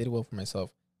 and I did well for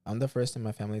myself. I'm the first in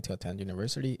my family to attend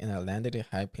university, and I landed a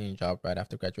high-paying job right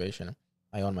after graduation.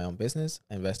 I own my own business,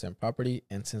 I invest in property,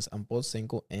 and since I'm both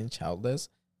single and childless,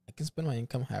 I can spend my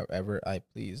income however I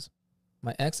please.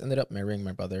 My ex ended up marrying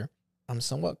my brother. I'm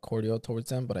somewhat cordial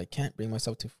towards them, but I can't bring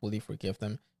myself to fully forgive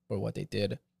them for what they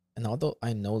did. And although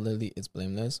I know Lily is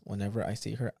blameless, whenever I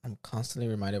see her, I'm constantly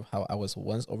reminded of how I was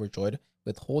once overjoyed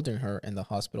with holding her in the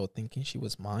hospital thinking she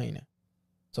was mine.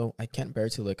 So I can't bear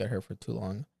to look at her for too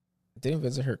long. I didn't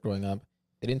visit her growing up,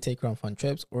 didn't take her on fun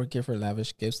trips, or give her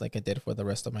lavish gifts like I did for the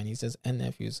rest of my nieces and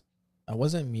nephews. I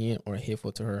wasn't mean or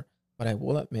hateful to her, but I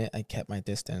will admit I kept my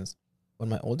distance. When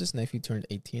my oldest nephew turned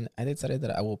 18, I decided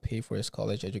that I will pay for his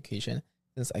college education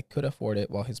since I could afford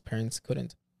it while his parents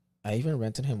couldn't. I even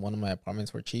rented him one of my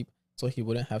apartments for cheap so he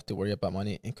wouldn't have to worry about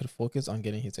money and could focus on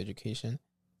getting his education.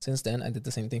 Since then, I did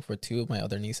the same thing for two of my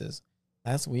other nieces.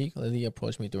 Last week, Lily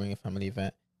approached me during a family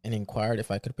event and inquired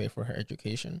if I could pay for her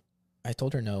education. I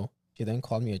told her no. She then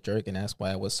called me a jerk and asked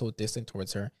why I was so distant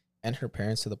towards her and her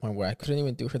parents to the point where I couldn't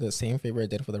even do her the same favor I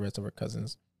did for the rest of her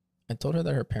cousins. I told her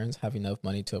that her parents have enough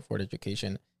money to afford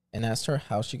education and asked her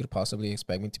how she could possibly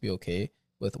expect me to be okay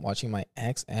with watching my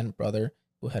ex and brother,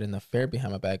 who had an affair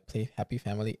behind my back, play happy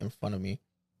family in front of me.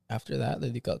 After that,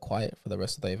 Lily got quiet for the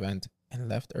rest of the event and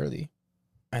left early.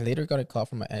 I later got a call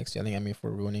from my ex yelling at me for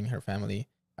ruining her family.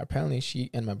 Apparently, she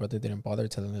and my brother didn't bother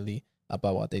telling Lily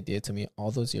about what they did to me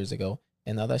all those years ago,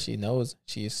 and now that she knows,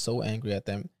 she is so angry at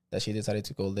them that she decided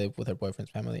to go live with her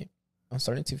boyfriend's family. I'm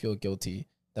starting to feel guilty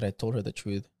that I told her the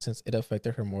truth since it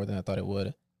affected her more than I thought it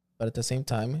would. But at the same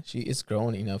time, she is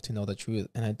grown enough to know the truth,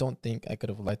 and I don't think I could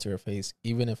have lied to her face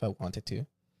even if I wanted to.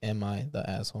 Am I the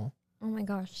asshole? Oh my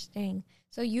gosh, dang.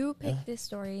 So you picked Yeah. this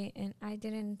story and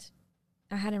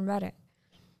I hadn't read it.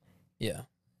 Yeah.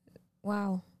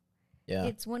 Wow. Yeah.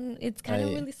 It's kind of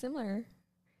I- really similar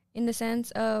in the sense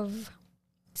of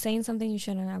saying something you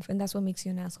shouldn't have, and that's what makes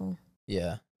you an asshole.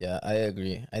 Yeah. Yeah. I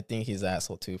agree. I think he's an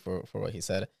asshole too for what he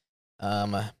said.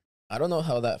 I don't know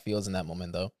how that feels in that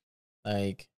moment though.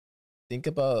 Like, think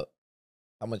about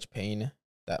how much pain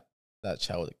that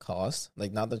child caused.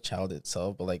 Like, not the child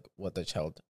itself, but like what the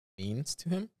child means to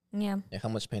him. Yeah. Like how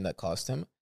much pain that cost him.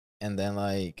 And then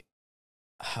like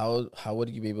how would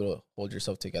you be able to hold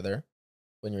yourself together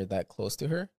when you're that close to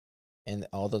her and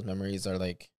all those memories are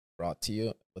like brought to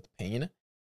you with pain,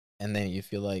 and then you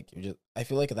feel like I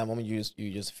feel like at that moment you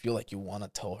just feel like you want to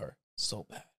tell her so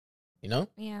bad, you know?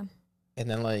 Yeah. And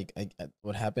then like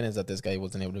what happened is that this guy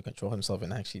wasn't able to control himself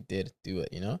and actually did do it,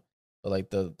 you know? But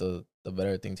like the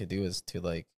better thing to do is to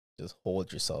like just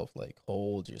hold yourself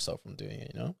from doing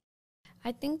it, you know?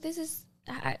 I think this is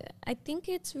I think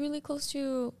it's really close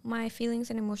to my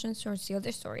feelings and emotions towards the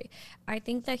other story. I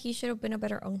think that he should have been a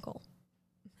better uncle.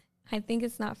 I think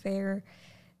it's not fair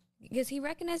because he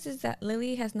recognizes that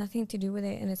Lily has nothing to do with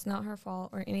it and it's not her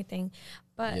fault or anything.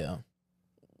 But Yeah.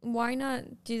 why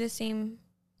not do the same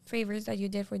favors that you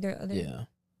did for the other? Yeah.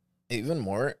 Even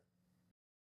more,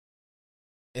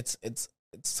 it's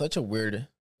such a weird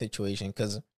situation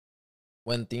because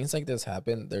when things like this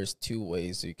happen, there's two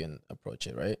ways you can approach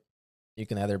it, right? You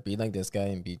can either be like this guy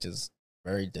and be just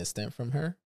very distant from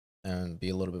her and be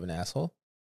a little bit of an asshole,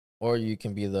 or you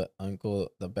can be the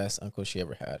best uncle she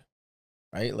ever had,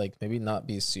 right? Like maybe not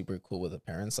be super cool with the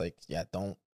parents, like yeah,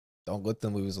 don't go to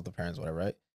the movies with the parents, whatever,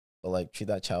 right? But like treat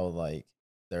that child like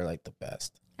they're like the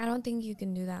best. I don't think you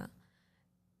can do that.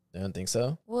 You don't think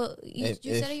so? Well, you If-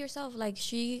 said if- it yourself. Like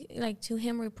she, like to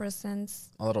him represents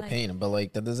A little like, pain, but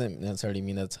like that doesn't necessarily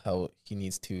mean that's how he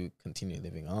needs to continue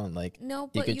living on. Like No,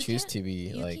 he but could you choose can't- to be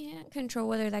You like, can't control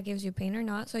whether that gives you pain or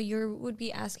not. So you would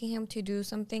be asking him to do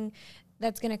something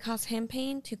that's gonna cause him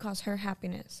pain to cause her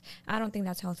happiness. I don't think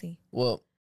that's healthy. well,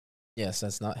 yes,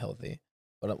 that's not healthy.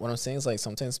 But what I'm saying is like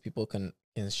sometimes people can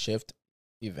shift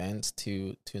events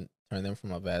to turn them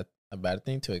from a bad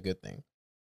thing to a good thing.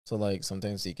 So like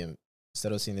sometimes you can,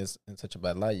 instead of seeing this in such a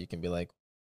bad light, you can be like,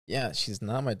 yeah, she's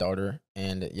not my daughter,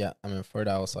 and yeah, I'm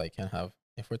infertile, so I can't have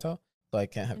infertile, so I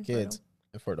can't have kids,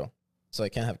 infertile, so I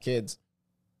can't have kids.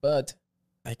 But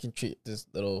I can treat this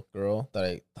little girl that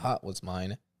I thought was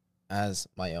mine as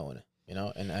my own,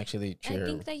 and actually I treat her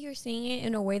think that you're saying it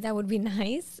in a way that would be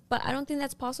nice, but I don't think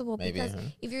that's possible maybe. because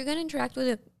if you're gonna interact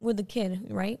with a kid,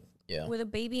 right? Yeah. With a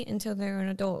baby until they're an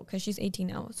adult, because she's 18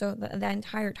 now, so that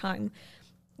entire time,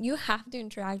 you have to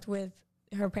interact with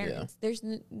her parents. There's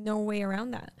no way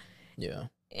around that. Yeah.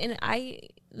 And I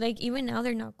like even now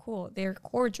they're not cool. They're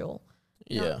cordial,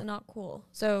 not cool.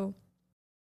 So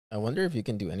I wonder if you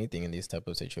can do anything in these type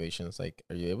of situations. Like,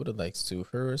 are you able to like sue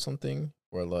her or something,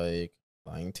 or like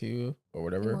lying to you or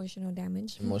whatever? emotional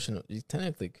damage. Emotional. You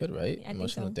technically could, right? I think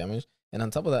Emotional so. damage. And on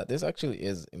top of that, this actually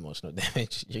is emotional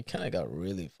damage. You kind of got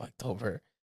really fucked over.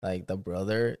 Like the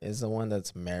brother is the one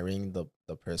that's marrying the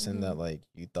person that like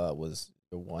you thought was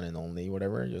your one and only,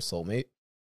 whatever, your soulmate,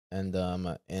 and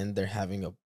they're having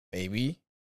a baby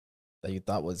that you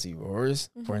thought was yours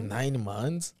for 9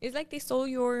 months. It's like they stole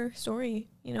your story,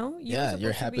 you know?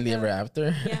 You're happily ever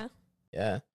after.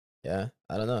 Yeah. Yeah.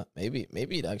 I don't know. Maybe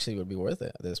it actually would be worth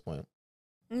it at this point.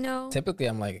 No. Typically,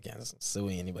 I'm like against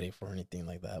suing anybody for anything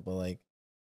like that, but like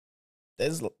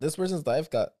this person's life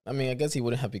got. I mean, I guess he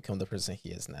wouldn't have become the person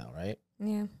he is now, right?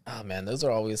 Yeah. Oh man, those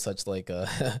are always such like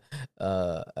I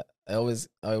always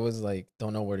like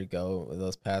don't know where to go with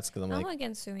those paths because I'm I'm like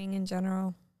against suing in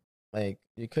general. like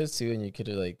you could sue and you could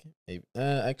like maybe,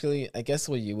 actually I guess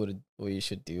what you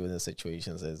should do in those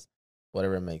situations is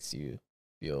whatever makes you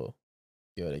feel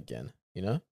good again,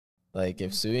 like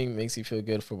if suing makes you feel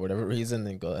good for whatever reason,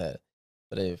 then go ahead.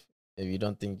 But if you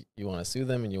don't think you want to sue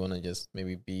them and you want to just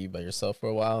maybe be by yourself for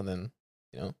a while, then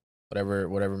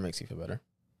whatever makes you feel better.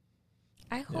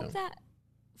 I hope that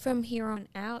from here on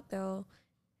out, though,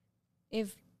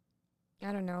 if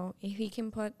I don't know, if he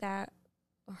can put that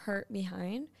hurt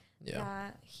behind,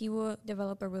 that he will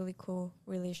develop a really cool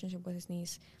relationship with his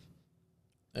niece.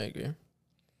 I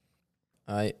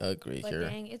agree But here.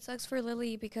 dang, it sucks for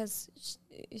Lily because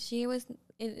she was.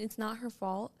 It's not her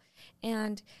fault,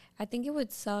 and I think it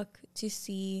would suck to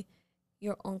see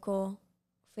your uncle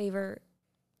favor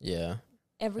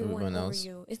everyone over else.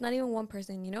 you. It's not even one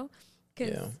person,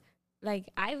 because like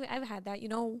I've had that.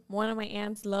 One of my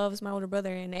aunts loves my older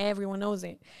brother, and everyone knows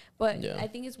it. But I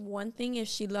think it's one thing if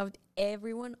she loved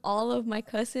everyone, all of my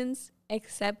cousins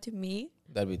except me.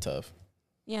 That'd be tough.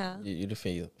 Yeah, you'd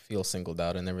feel singled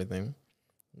out and everything.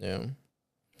 Yeah.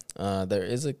 There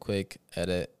is a quick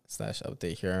edit /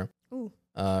 update here. Ooh.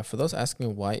 For those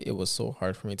asking why it was so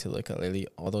hard for me to look at Lily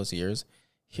all those years,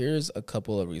 here's a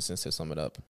couple of reasons to sum it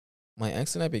up. My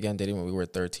ex and I began dating when we were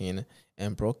 13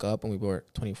 and broke up when we were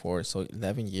 24, so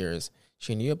 11 years.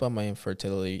 She knew about my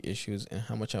infertility issues and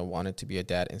how much I wanted to be a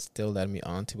dad and still led me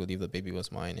on to believe the baby was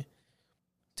mine.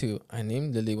 2. I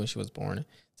named Lily when she was born,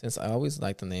 since I always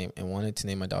liked the name and wanted to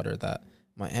name my daughter that.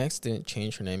 My ex didn't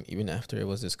change her name even after it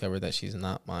was discovered that she's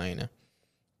not mine.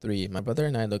 3. My brother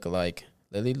and I look alike.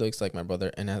 Lily looks like my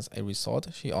brother, and as a result,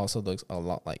 she also looks a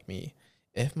lot like me.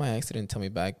 If my ex didn't tell me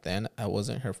back then I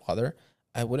wasn't her father,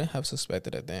 I wouldn't have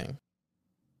suspected a thing.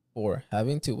 4.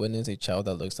 Having to witness a child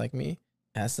that looks like me,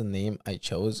 has the name I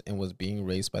chose, and was being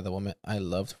raised by the woman I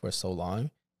loved for so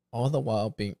long, all the while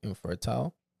being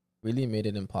infertile, really made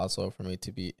it impossible for me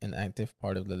to be an active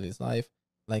part of Lily's life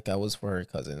like I was for her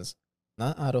cousins.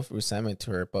 Not out of resentment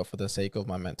to her, but for the sake of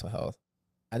my mental health.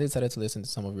 I decided to listen to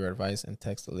some of your advice and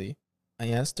text Lily. I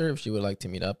asked her if she would like to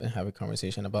meet up and have a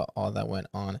conversation about all that went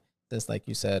on, since like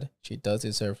you said, she does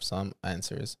deserve some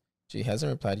answers. She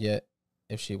hasn't replied yet.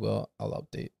 If she will, I'll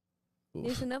update. Oof.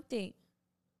 There's an update.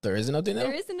 There is an update now?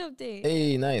 There is an update.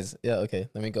 Hey, nice. Yeah, okay.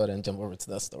 Let me go ahead and jump over to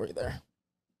that story there.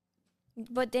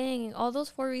 But dang, all those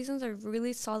 4 reasons are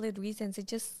really solid reasons.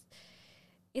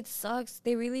 It sucks.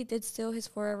 They really did steal his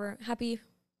forever happy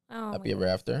ever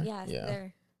after? Yes, yeah.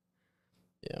 There.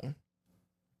 Yeah.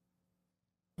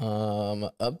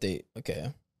 Update.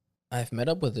 Okay. I've met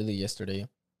up with Lily yesterday.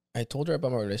 I told her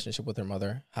about my relationship with her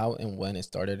mother, how and when it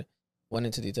started, went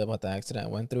into detail about the accident I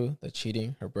went through, the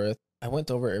cheating, her birth. I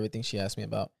went over everything she asked me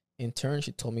about. In turn,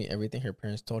 she told me everything her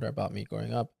parents told her about me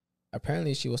growing up.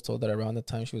 Apparently, she was told that around the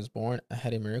time she was born, I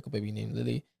had a miracle baby named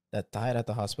Lily that died at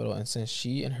the hospital, and since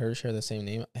she and her share the same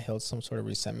name, I held some sort of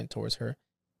resentment towards her.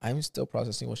 I'm still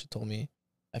processing what she told me.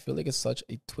 I feel like it's such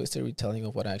a twisted retelling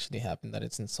of what actually happened that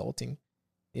it's insulting.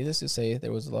 Needless to say,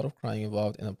 there was a lot of crying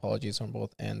involved and apologies on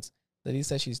both ends. Lily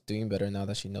says she's doing better now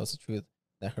that she knows the truth,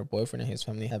 that her boyfriend and his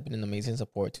family have been an amazing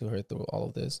support to her through all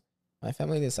of this. My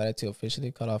family decided to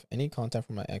officially cut off any contact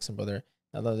from my ex and brother.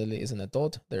 Now that Lily is an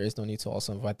adult, there is no need to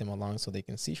also invite them along so they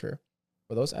can see her.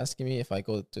 For those asking me if I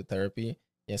go to therapy,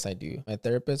 yes, I do. My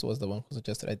therapist was the one who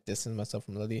suggested I distance myself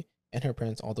from Lily and her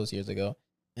parents all those years ago.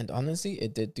 And honestly,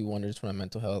 it did do wonders for my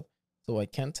mental health. So I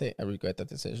can't say I regret that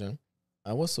decision.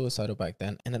 I was suicidal back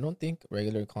then, and I don't think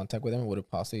regular contact with him would have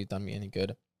possibly done me any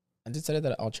good. I decided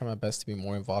that I'll try my best to be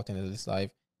more involved in Lily's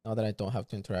life now that I don't have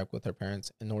to interact with her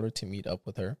parents in order to meet up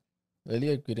with her. Lily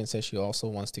agreed and said she also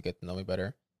wants to get to know me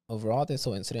better. Overall, this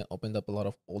whole incident opened up a lot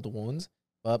of old wounds,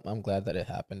 but I'm glad that it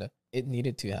happened. It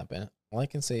needed to happen. All I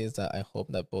can say is that I hope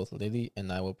that both Lily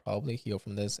and I will probably heal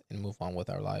from this and move on with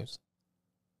our lives.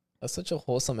 That's such a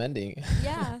wholesome ending.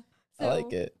 Yeah. I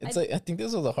like it. It's like I think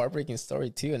this was a heartbreaking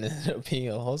story too, and it ended up being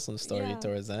a wholesome story Yeah.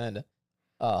 towards the end.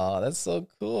 Oh, that's so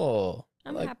cool.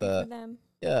 I'm I like happy that. for them.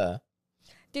 Yeah,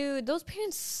 Dude, those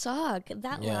parents suck.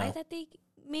 That Yeah. lie that they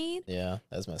made. yeah,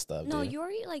 that's messed up. No, dude. you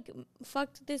already like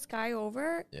fucked this guy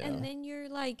over, Yeah. and then you're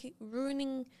like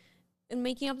ruining and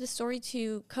making up the story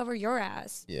to cover your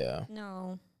ass. Yeah,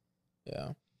 No.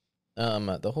 yeah.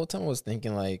 The whole time I was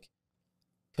thinking like,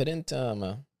 couldn't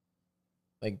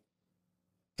like,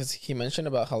 because he mentioned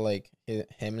about how like him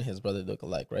and his brother look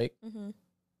alike, right? Mm-hmm.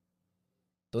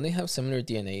 Don't they have similar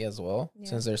DNA as well Yeah.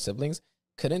 since they're siblings?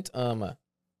 Couldn't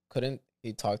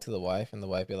he talk to the wife and the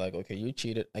wife be like, okay, you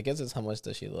cheated? I guess it's how much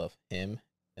does she love him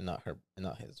and not her and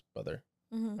not his brother,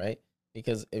 Mm-hmm. right?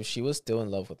 Because if she was still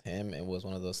in love with him, it was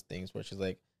one of those things where she's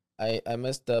like, I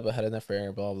messed up, I had an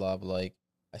affair, blah blah, but like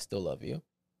I still love you.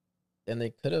 Then they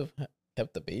could have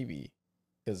kept the baby,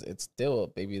 because it's still a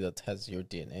baby that has your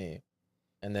DNA,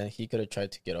 and then he could have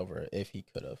tried to get over it if he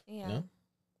could have. Yeah. You know?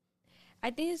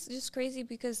 I think it's just crazy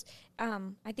because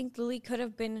I think Lily could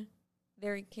have been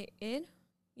their kid,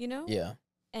 you know? Yeah.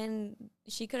 And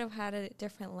she could have had a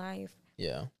different life.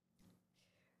 Yeah.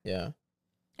 Yeah.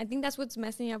 I think that's what's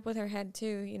messing up with her head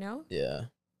too, you know? Yeah.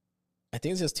 I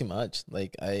think it's just too much.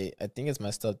 Like I think it's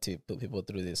messed up to put people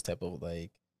through this type of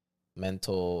like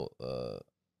mental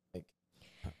like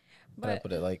how do I But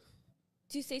put it, like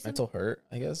to say something, mental hurt,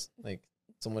 I guess. Like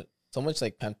so much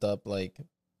like pent up like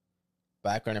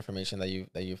background information that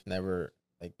you've never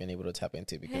like been able to tap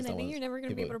into because and I think you're never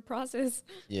gonna be able to process.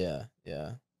 Yeah,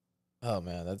 yeah. Oh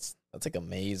man, that's like a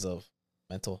maze of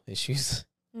mental issues.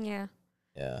 Yeah.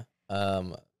 Yeah.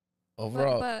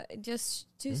 Overall, But just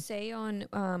to Hmm? say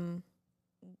on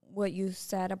what you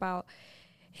said about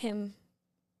him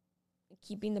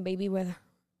keeping the baby with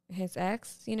his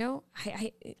ex, you know,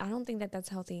 I don't think that that's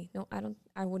healthy. No,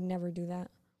 I would never do that.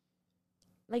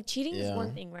 Like cheating is one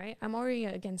Yeah. thing, right? I'm already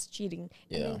against cheating.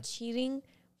 And Yeah. then cheating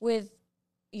with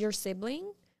your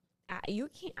sibling,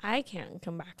 I can't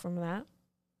come back from that.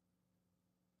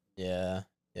 yeah,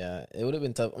 yeah. It would have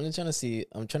been tough. I'm trying to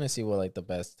see what like the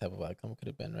best type of outcome could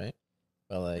have been, right?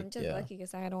 But like, I'm just yeah. lucky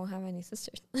because I don't have any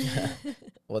sisters.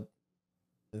 Well,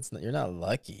 you're not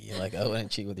lucky. Like I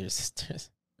wouldn't cheat with your sisters.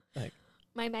 Like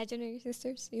My imaginary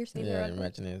sisters, you're saying yeah, they're ugly?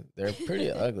 imagine it. They're pretty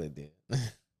ugly, dude.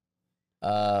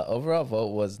 Overall vote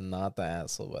was not the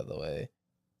asshole, by the way.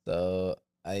 So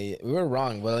we were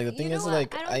wrong, but like the You thing know is, what?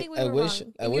 like I don't think we I were wish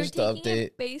wrong. I If wish the you're taking update.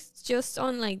 it based just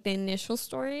on like the initial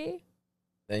story.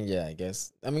 Then yeah, I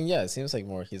guess. I mean, yeah, it seems like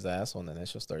more he's the asshole in the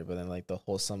initial story, but then like the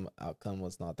wholesome outcome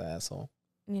was not the asshole.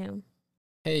 Yeah.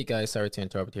 Hey guys, sorry to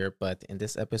interrupt here, but in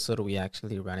this episode we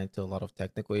actually ran into a lot of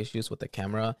technical issues with the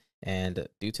camera, and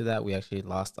due to that we actually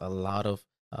lost a lot of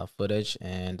footage,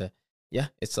 and yeah,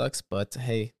 it sucks, but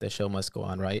hey, the show must go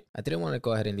on, right? I didn't want to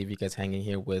go ahead and leave you guys hanging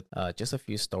here with just a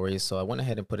few stories, so I went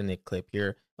ahead and put in a clip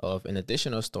here of an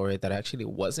additional story that actually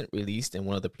wasn't released in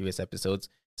one of the previous episodes.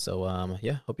 So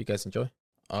yeah, hope you guys enjoy.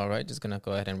 All right, just gonna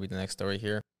go ahead and read the next story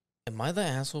here. Am I the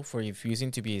asshole for refusing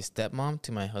to be a stepmom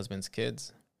to my husband's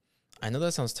kids? I know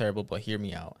that sounds terrible, but hear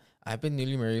me out. I've been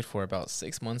newly married for about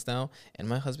 6 months now, and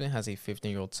my husband has a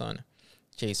 15-year-old son.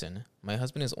 Jason, my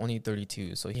husband is only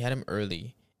 32, so he had him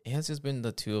early. It has just been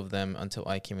the two of them until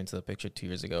I came into the picture 2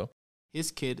 years ago. His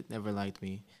kid never liked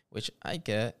me, which I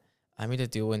get. I made a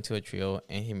duo into a trio,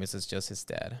 and he misses just his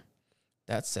dad.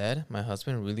 That said, my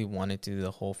husband really wanted to do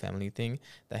the whole family thing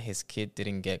that his kid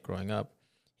didn't get growing up.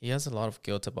 He has a lot of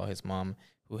guilt about his mom,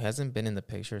 who hasn't been in the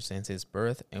picture since his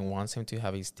birth and wants him to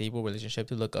have a stable relationship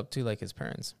to look up to like his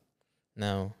parents.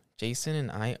 Now, Jason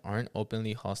and I aren't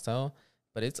openly hostile,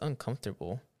 but it's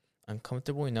uncomfortable.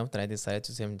 Uncomfortable enough that I decided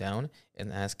to sit him down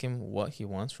and ask him what he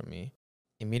wants from me.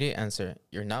 Immediate answer,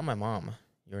 you're not my mom.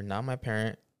 You're not my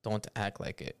parent. Don't act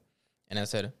like it. And I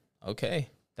said, okay.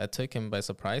 That took him by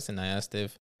surprise, and I asked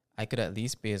if I could at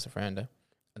least be his friend. At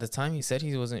the time, he said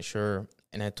he wasn't sure,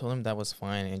 and I told him that was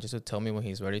fine and just to tell me when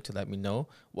he's ready to let me know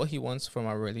what he wants from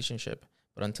our relationship.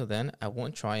 But until then, I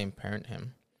won't try and parent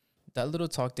him. That little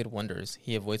talk did wonders.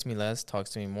 He avoids me less, talks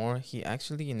to me more. He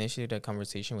actually initiated a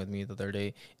conversation with me the other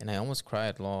day, and I almost cried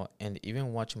at law and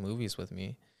even watched movies with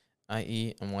me.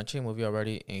 i.e., I'm watching a movie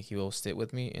already and he will sit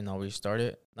with me and I'll restart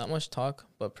it. Not much talk,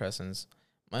 but presence.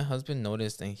 My husband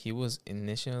noticed and he was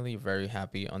initially very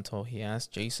happy until he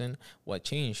asked Jason what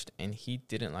changed and he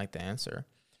didn't like the answer.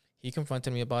 He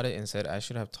confronted me about it and said I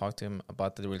should have talked to him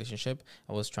about the relationship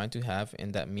I was trying to have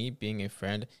and that me being a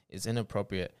friend is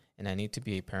inappropriate and I need to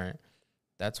be a parent.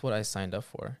 That's what I signed up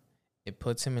for. It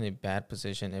puts him in a bad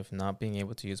position if not being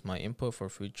able to use my input for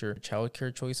future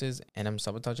childcare choices and I'm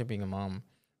sabotaging being a mom.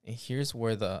 And here's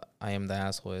where the I am the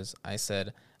asshole is. I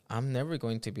said, I'm never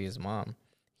going to be his mom.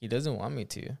 He doesn't want me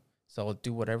to. So I'll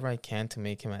do whatever I can to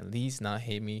make him at least not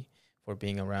hate me for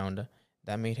being around.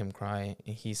 That made him cry.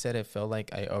 And he said it felt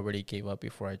like I already gave up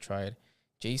before I tried.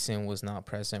 Jason was not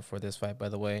present for this fight, by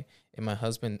the way. And my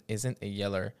husband isn't a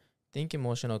yeller. Think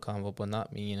emotional convo, but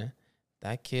not mean.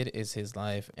 That kid is his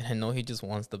life. And I know he just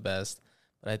wants the best.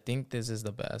 But I think this is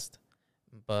the best.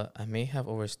 But I may have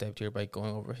overstepped here by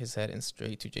going over his head and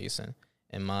straight to Jason.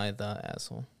 Am I the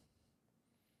asshole?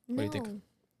 What do you think?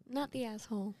 Not the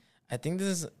asshole. I think this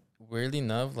is weirdly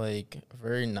enough, like,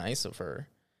 very nice of her.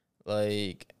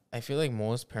 Like, I feel like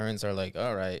most parents are like,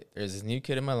 all right, there's this new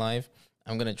kid in my life.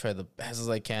 I'm going to try the best as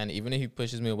I can, even if he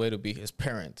pushes me away to be his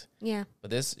parent. Yeah.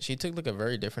 But she took like a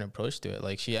very different approach to it.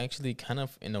 Like she actually kind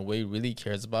of in a way really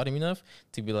cares about him enough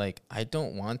to be like, I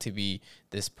don't want to be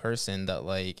this person that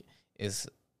like is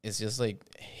just like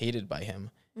hated by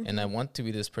him. Mm-hmm. And I want to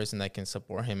be this person that can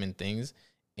support him in things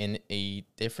in a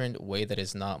different way that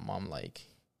is not mom-like,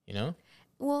 you know?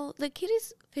 Well, the kid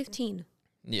is 15.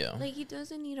 Yeah. Like he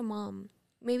doesn't need a mom.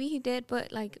 Maybe he did,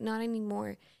 but like not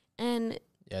anymore. And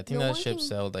yeah, I think that ship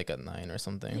sailed like at 9 or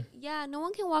something. Yeah, no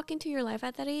one can walk into your life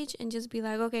at that age and just be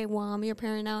like, okay, well, I'm your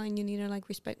parent now and you need to like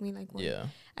respect me like one. Yeah.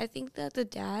 I think that the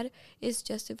dad is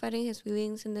justifying his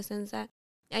feelings in the sense that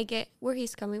I get where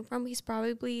he's coming from. He's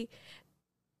probably,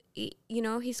 you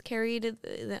know, he's carried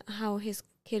how his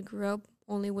kid grew up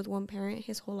only with one parent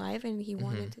his whole life and he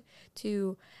wanted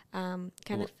to kind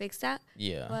of fix that.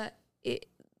 Yeah. But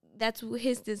that's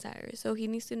his desire. So he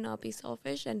needs to not be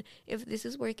selfish. And if this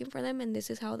is working for them and this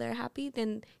is how they're happy,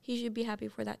 then he should be happy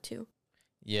for that too.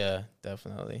 Yeah,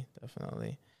 definitely.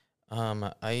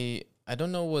 I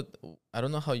don't know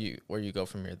where you go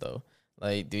from here though.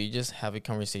 Like, do you just have a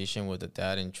conversation with the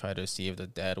dad and try to see if the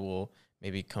dad will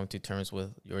maybe come to terms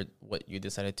with what you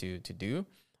decided to do?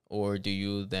 Or do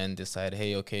you then decide,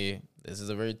 hey, okay, this is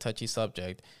a very touchy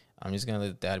subject. I'm just going to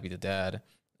let the dad be the dad.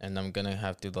 And I'm going to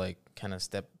have to like kind of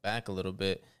step back a little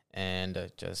bit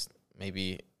and just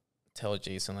maybe tell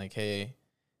Jason like, hey,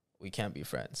 we can't be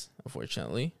friends,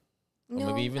 unfortunately. No, or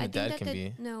maybe even the dad can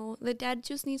be. No, the dad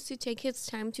just needs to take his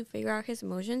time to figure out his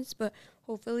emotions. But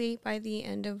hopefully by the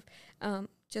end of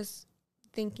just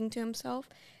thinking to himself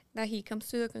that he comes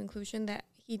to the conclusion that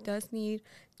he does need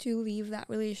to leave that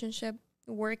relationship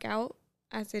work out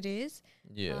as it is.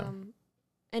 Yeah.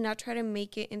 And not try to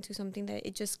make it into something that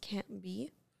it just can't be.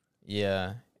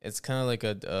 Yeah, it's kind of like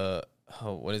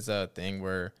what is that thing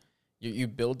where you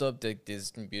build up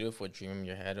this beautiful dream in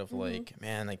your head of like,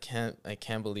 man, I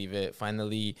can't believe it.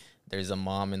 Finally, there's a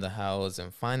mom in the house,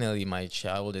 and finally, my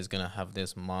child is gonna have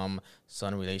this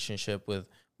mom-son relationship with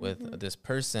this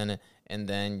person, and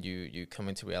then you come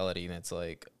into reality, and it's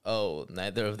like, oh,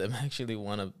 neither of them actually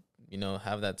want to,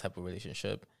 have that type of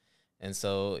relationship, and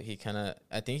so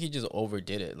I think he just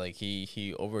overdid it. Like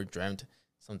he overdreamt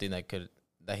something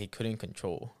that he couldn't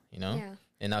control, Yeah.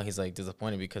 And now he's like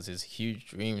disappointed because his huge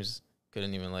dreams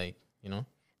couldn't even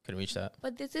couldn't reach that.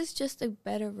 But this is just a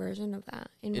better version of that.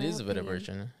 It is a better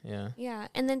version. Yeah. Yeah.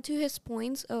 And then to his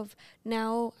points of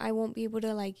now I won't be able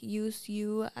to like use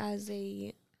you as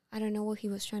I don't know what he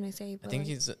was trying to say. But I think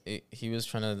he was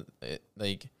trying to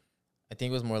I think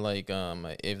it was more like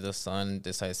if the son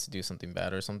decides to do something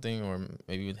bad or something, or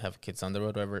maybe we'd have kids on the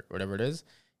road, whatever it is,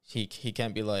 he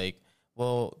can't be like,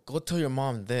 well, go tell your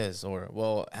mom this, or,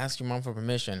 well, ask your mom for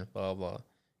permission, blah, blah,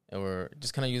 or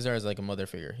just kind of use her as, like, a mother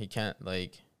figure. He can't,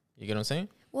 like, you get what I'm saying?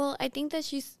 Well, I think that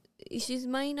she's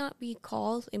might not be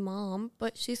called a mom,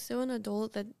 but she's still an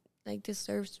adult that, like,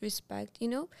 deserves respect,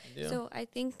 Yeah. So I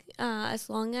think as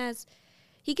long as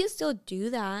he can still do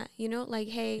that, like,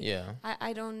 hey, yeah.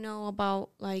 I don't know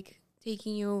about, like,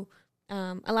 taking you,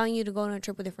 allowing you to go on a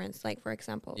trip with your friends, like, for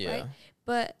example, yeah. right?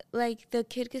 But, like, the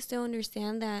kid can still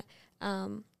understand that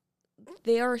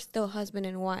they are still husband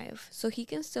and wife. So he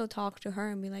can still talk to her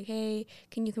and be like, hey,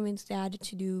 can you convince dad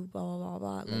to do blah, blah, blah,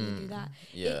 blah. Let me do that.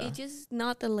 Yeah. It's just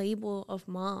not the label of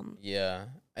mom. Yeah.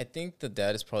 I think the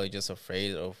dad is probably just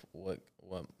afraid of what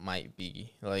might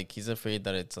be. Like, he's afraid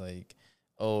that it's like,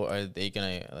 oh, are they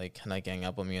going to, like, kind of gang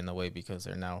up on me in a way because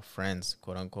they're now friends,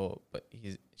 quote unquote. But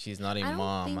she's not a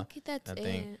mom. I don't think that's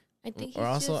it. I think Or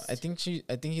he's also, just,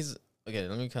 I think he's okay.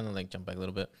 Let me kind of like jump back a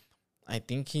little bit. I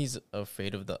think he's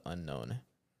afraid of the unknown.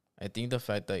 I think the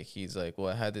fact that he's like, well,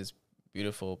 I had this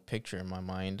beautiful picture in my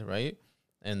mind, right?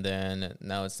 And then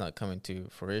now it's not coming to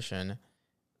fruition.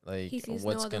 Like, he sees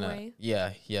what's no other gonna, way.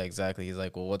 yeah, exactly. He's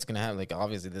like, well, what's gonna happen? Like,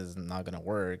 obviously, this is not gonna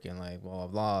work, and like, blah, blah,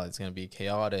 blah. It's gonna be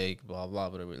chaotic, blah, blah.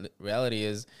 But the reality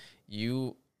is,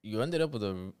 you ended up with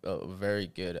a very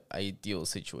good, ideal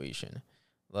situation.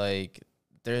 Like,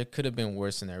 there could have been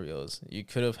worse scenarios. You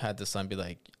could have had the son be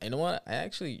like, you know what?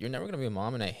 You're never gonna be a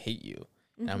mom, and I hate you.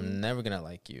 And I'm never gonna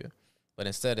like you. But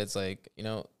instead, it's like,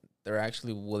 they're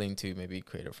actually willing to maybe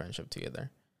create a friendship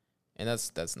together, and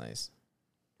that's nice.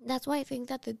 That's why I think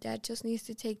that the dad just needs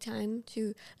to take time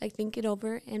to like think it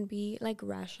over and be like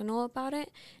rational about it.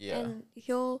 Yeah, And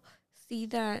he'll see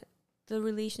that the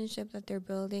relationship that they're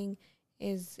building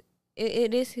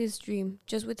it is his dream,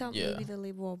 just without Yeah. maybe the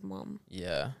label of mom.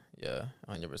 yeah,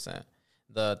 100%.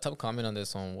 The top comment on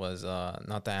this one was,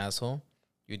 not the asshole.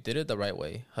 You did it the right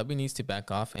way. Hubby needs to back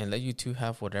off and let you two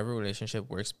have whatever relationship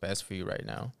works best for you right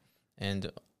now.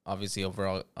 And obviously,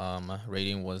 overall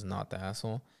rating was not the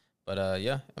asshole. But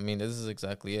yeah, I mean, this is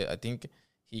exactly it. I think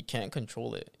he can't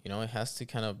control it. It has to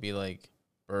kind of be like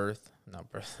not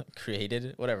birth,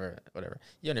 created, whatever.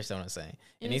 You understand what I'm saying?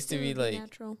 It needs to be like,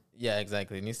 natural. yeah,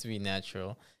 exactly. It needs to be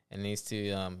natural. And it needs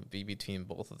to be between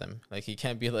both of them. Like, he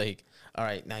can't be like, all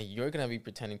right, now you're gonna be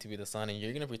pretending to be the son, and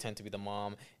you're gonna pretend to be the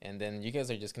mom, and then you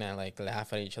guys are just gonna like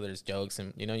laugh at each other's jokes,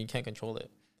 and you can't control it.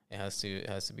 It has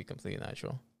to be completely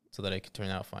natural so that it can turn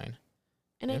out fine.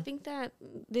 And Yeah. I think that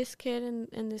this kid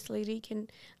and this lady can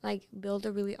like build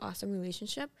a really awesome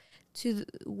relationship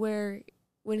where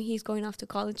when he's going off to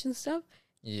college and stuff,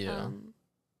 Yeah.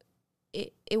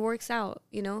 it works out.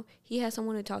 He has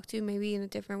someone to talk to maybe in a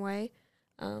different way.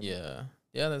 Yeah.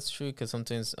 Yeah, that's true. Because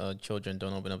sometimes children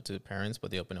don't open up to parents, but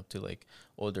they open up to like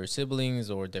older siblings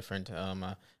or different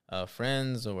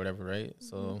friends or whatever, right?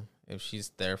 So if she's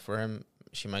there for him,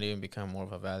 she might even become more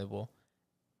of a valuable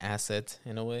asset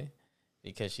in a way,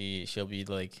 because she'll be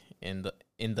like in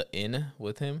the inn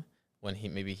with him when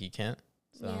he can't.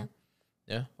 So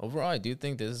yeah, overall, I do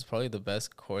think this is probably the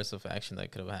best course of action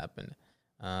that could have happened.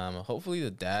 Hopefully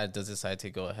the dad does decide to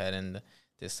go ahead and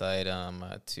decide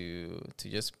to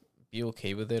just be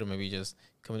okay with it, or maybe just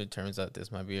come to terms that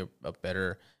this might be a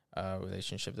better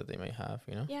relationship that they may have.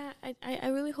 Yeah, I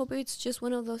really hope it's just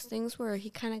one of those things where he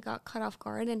kind of got caught off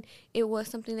guard, and it was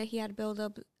something that he had built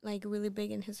up like really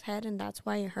big in his head, and that's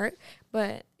why it hurt.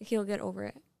 But he'll get over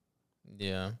it.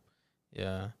 Yeah.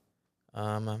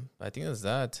 I think that's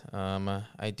that.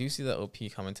 I do see that OP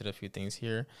commented a few things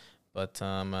here, but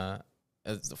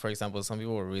as for example, some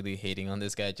people were really hating on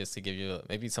this guy. Just to give you,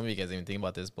 maybe some of you guys didn't even think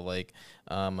about this, but like,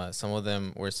 some of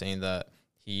them were saying that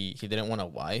he didn't want a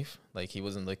wife. Like, he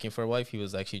wasn't looking for a wife. He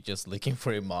was actually just looking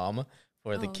for a mom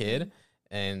for the kid. Okay.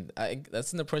 And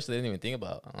that's an approach that I didn't even think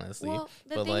about, honestly. Well,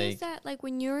 the But thing like, is that like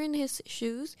when you're in his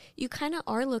shoes, you kind of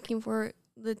are looking for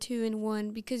the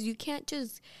 2-in-1, because you can't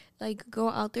just like go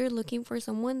out there looking for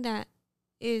someone that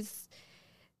is,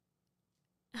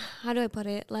 how do I put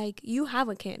it? Like, you have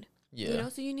a kid. yeah,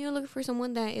 So you need to look for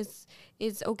someone that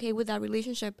is okay with that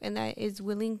relationship and that is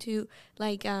willing to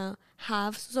like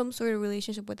have some sort of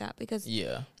relationship with that, because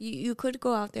yeah, you could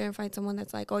go out there and find someone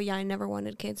that's like, oh yeah, I never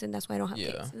wanted kids and that's why I don't have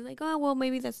Yeah. kids. And like, oh well,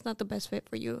 maybe that's not the best fit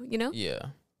for you,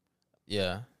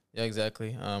 yeah,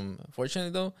 exactly.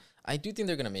 Fortunately though, I do think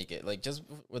they're gonna make it. Like, just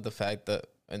with the fact that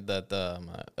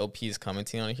LP is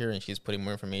commenting on here and she's putting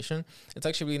more information, it's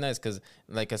actually really nice, because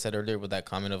like I said earlier with that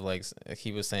comment of like,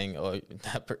 he was saying, oh,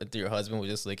 that your husband was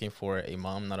just looking for a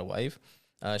mom, not a wife.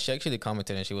 She actually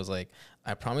commented and she was like,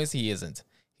 I promise he isn't.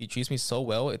 He treats me so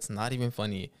well, it's not even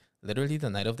funny. Literally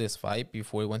the night of this fight,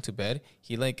 before we went to bed,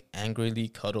 he like angrily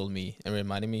cuddled me and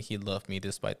reminded me he loved me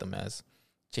despite the mess.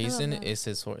 Jason that. is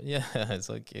his sore. Yeah, it's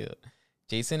so cute.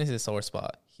 Jason is his sore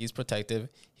spot. He's protective.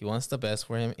 He wants the best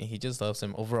for him, and he just loves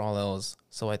him over all else.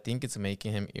 So I think it's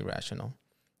making him irrational.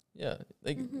 Yeah,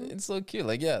 like it's so cute.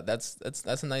 Like, yeah, that's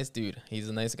a nice dude. He's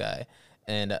a nice guy,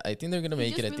 and I think they're gonna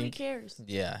make it. I think cares.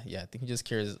 Yeah, I think he just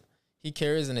cares. He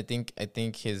cares, and I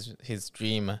think his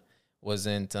dream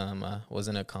wasn't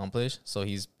accomplished. So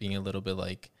he's being a little bit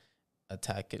like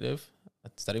attacative.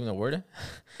 Is that even a word?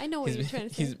 I know what you're trying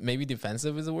to say. He's maybe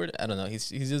defensive is a word. I don't know. He's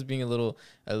just being a little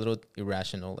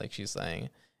irrational, like she's saying,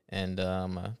 and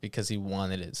because he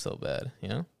wanted it so bad,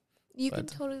 You can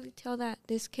totally tell that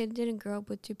this kid didn't grow up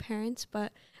with two parents,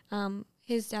 but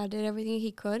his dad did everything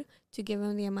he could to give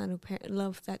him the amount of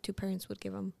love that two parents would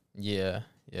give him. Yeah.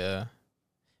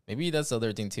 Maybe that's the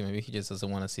other thing too. Maybe he just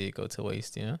doesn't want to see it go to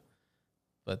waste,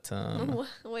 But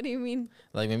What do you mean?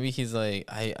 like maybe he's like,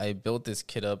 I built this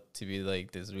kid up to be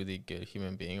like this really good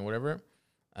human being or whatever.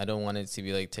 I don't want it to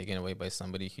be like taken away by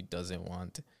somebody who doesn't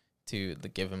want to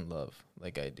give him love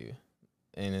like I do,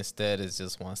 and instead it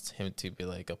just wants him to be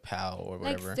like a pal or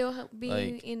whatever. Like still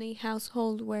being Like- in a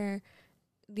household where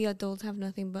the adults have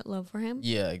nothing but love for him.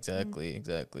 Yeah, exactly.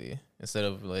 Instead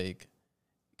of like,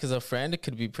 because a friend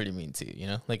could be pretty mean too, you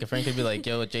know? Like a friend could be like,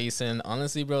 yo, Jason,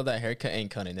 honestly, bro, that haircut ain't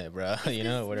cutting it, bro. You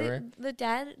know, whatever. The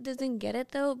dad doesn't get it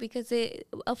though, because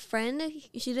a friend,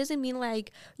 she doesn't mean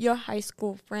like your high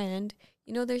school friend.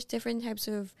 You know, there's different types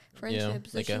of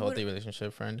friendships. Yeah, like a healthy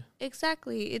relationship friend.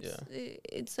 Exactly.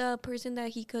 It's a person that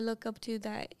he could look up to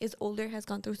that is older, has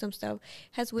gone through some stuff,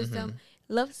 has wisdom,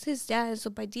 loves his dad, so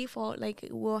by default, like,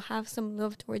 will have some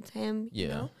love towards him. Yeah, You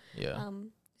know? yeah.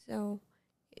 So.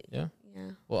 Yeah.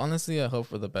 Yeah. Well, honestly, I hope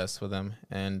for the best for them,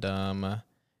 and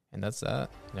that's that,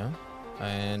 you know.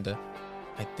 And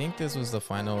I think this was the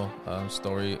final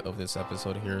story of this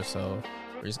episode here, so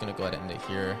we're just gonna go ahead and end it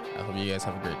here. I hope you guys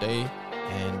have a great day,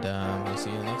 and we'll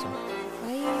see you in the next one.